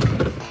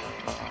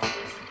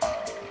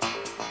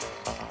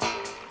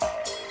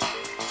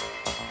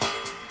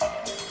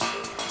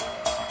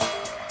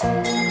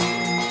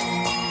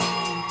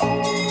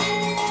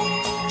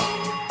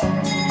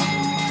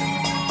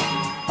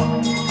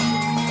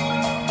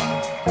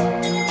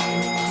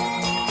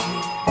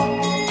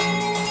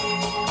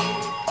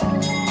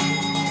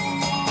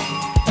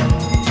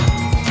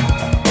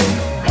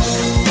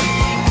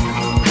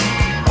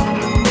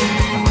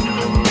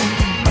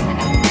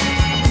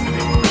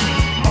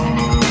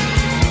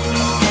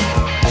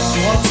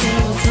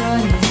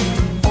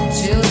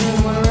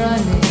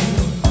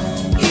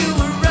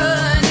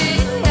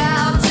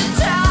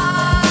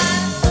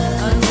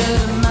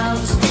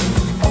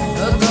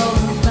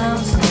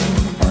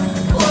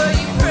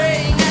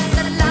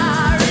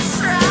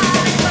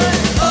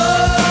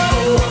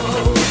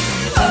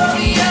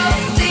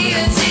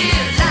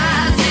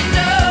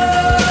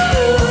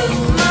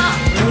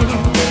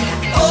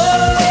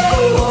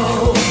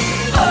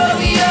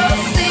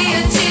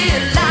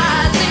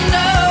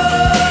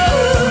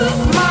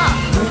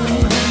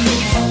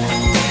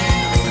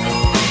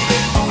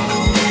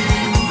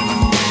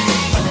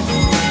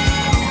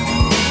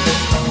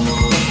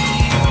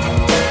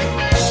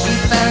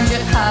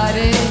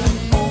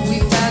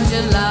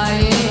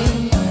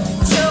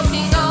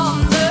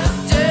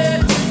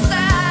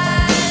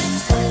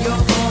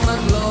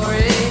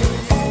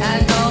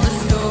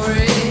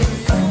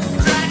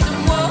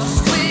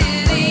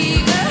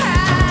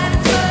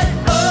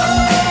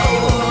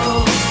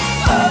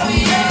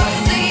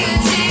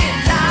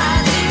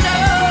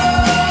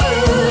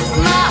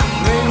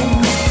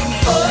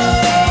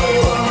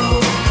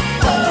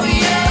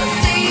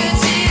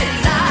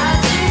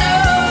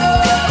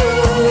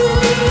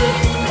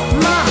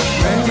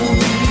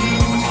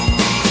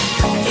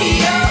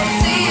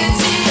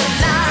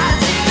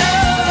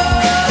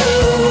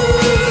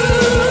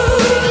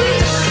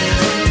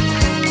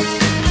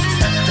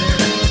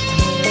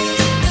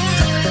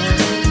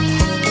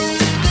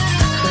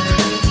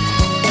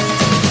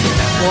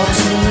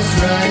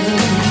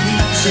 running,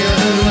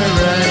 children were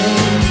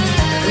running.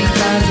 We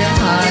found you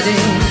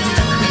hiding,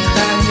 we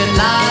found you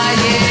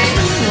lying.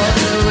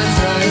 Water was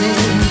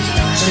running,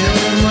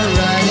 children were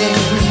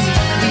running.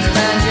 We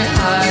found you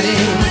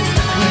hiding,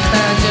 we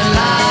found you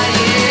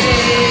lying.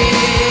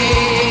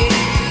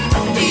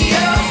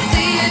 You'll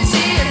see it,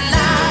 she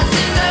lies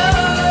in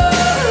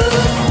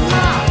those.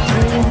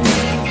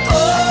 Oh,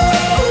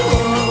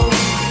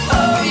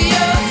 oh,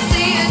 you'll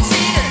see it,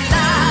 she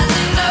lies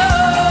in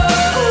those.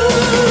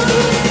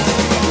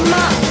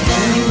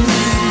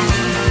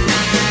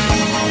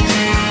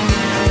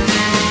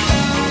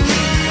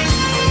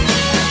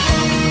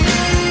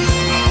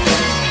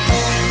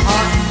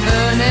 Heart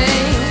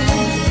burning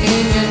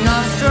in your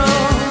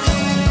nostrils,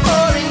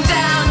 pouring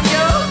down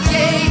your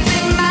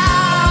gaping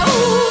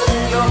mouth.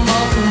 Your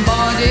molten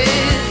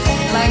body's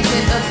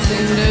blanket of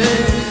cinders.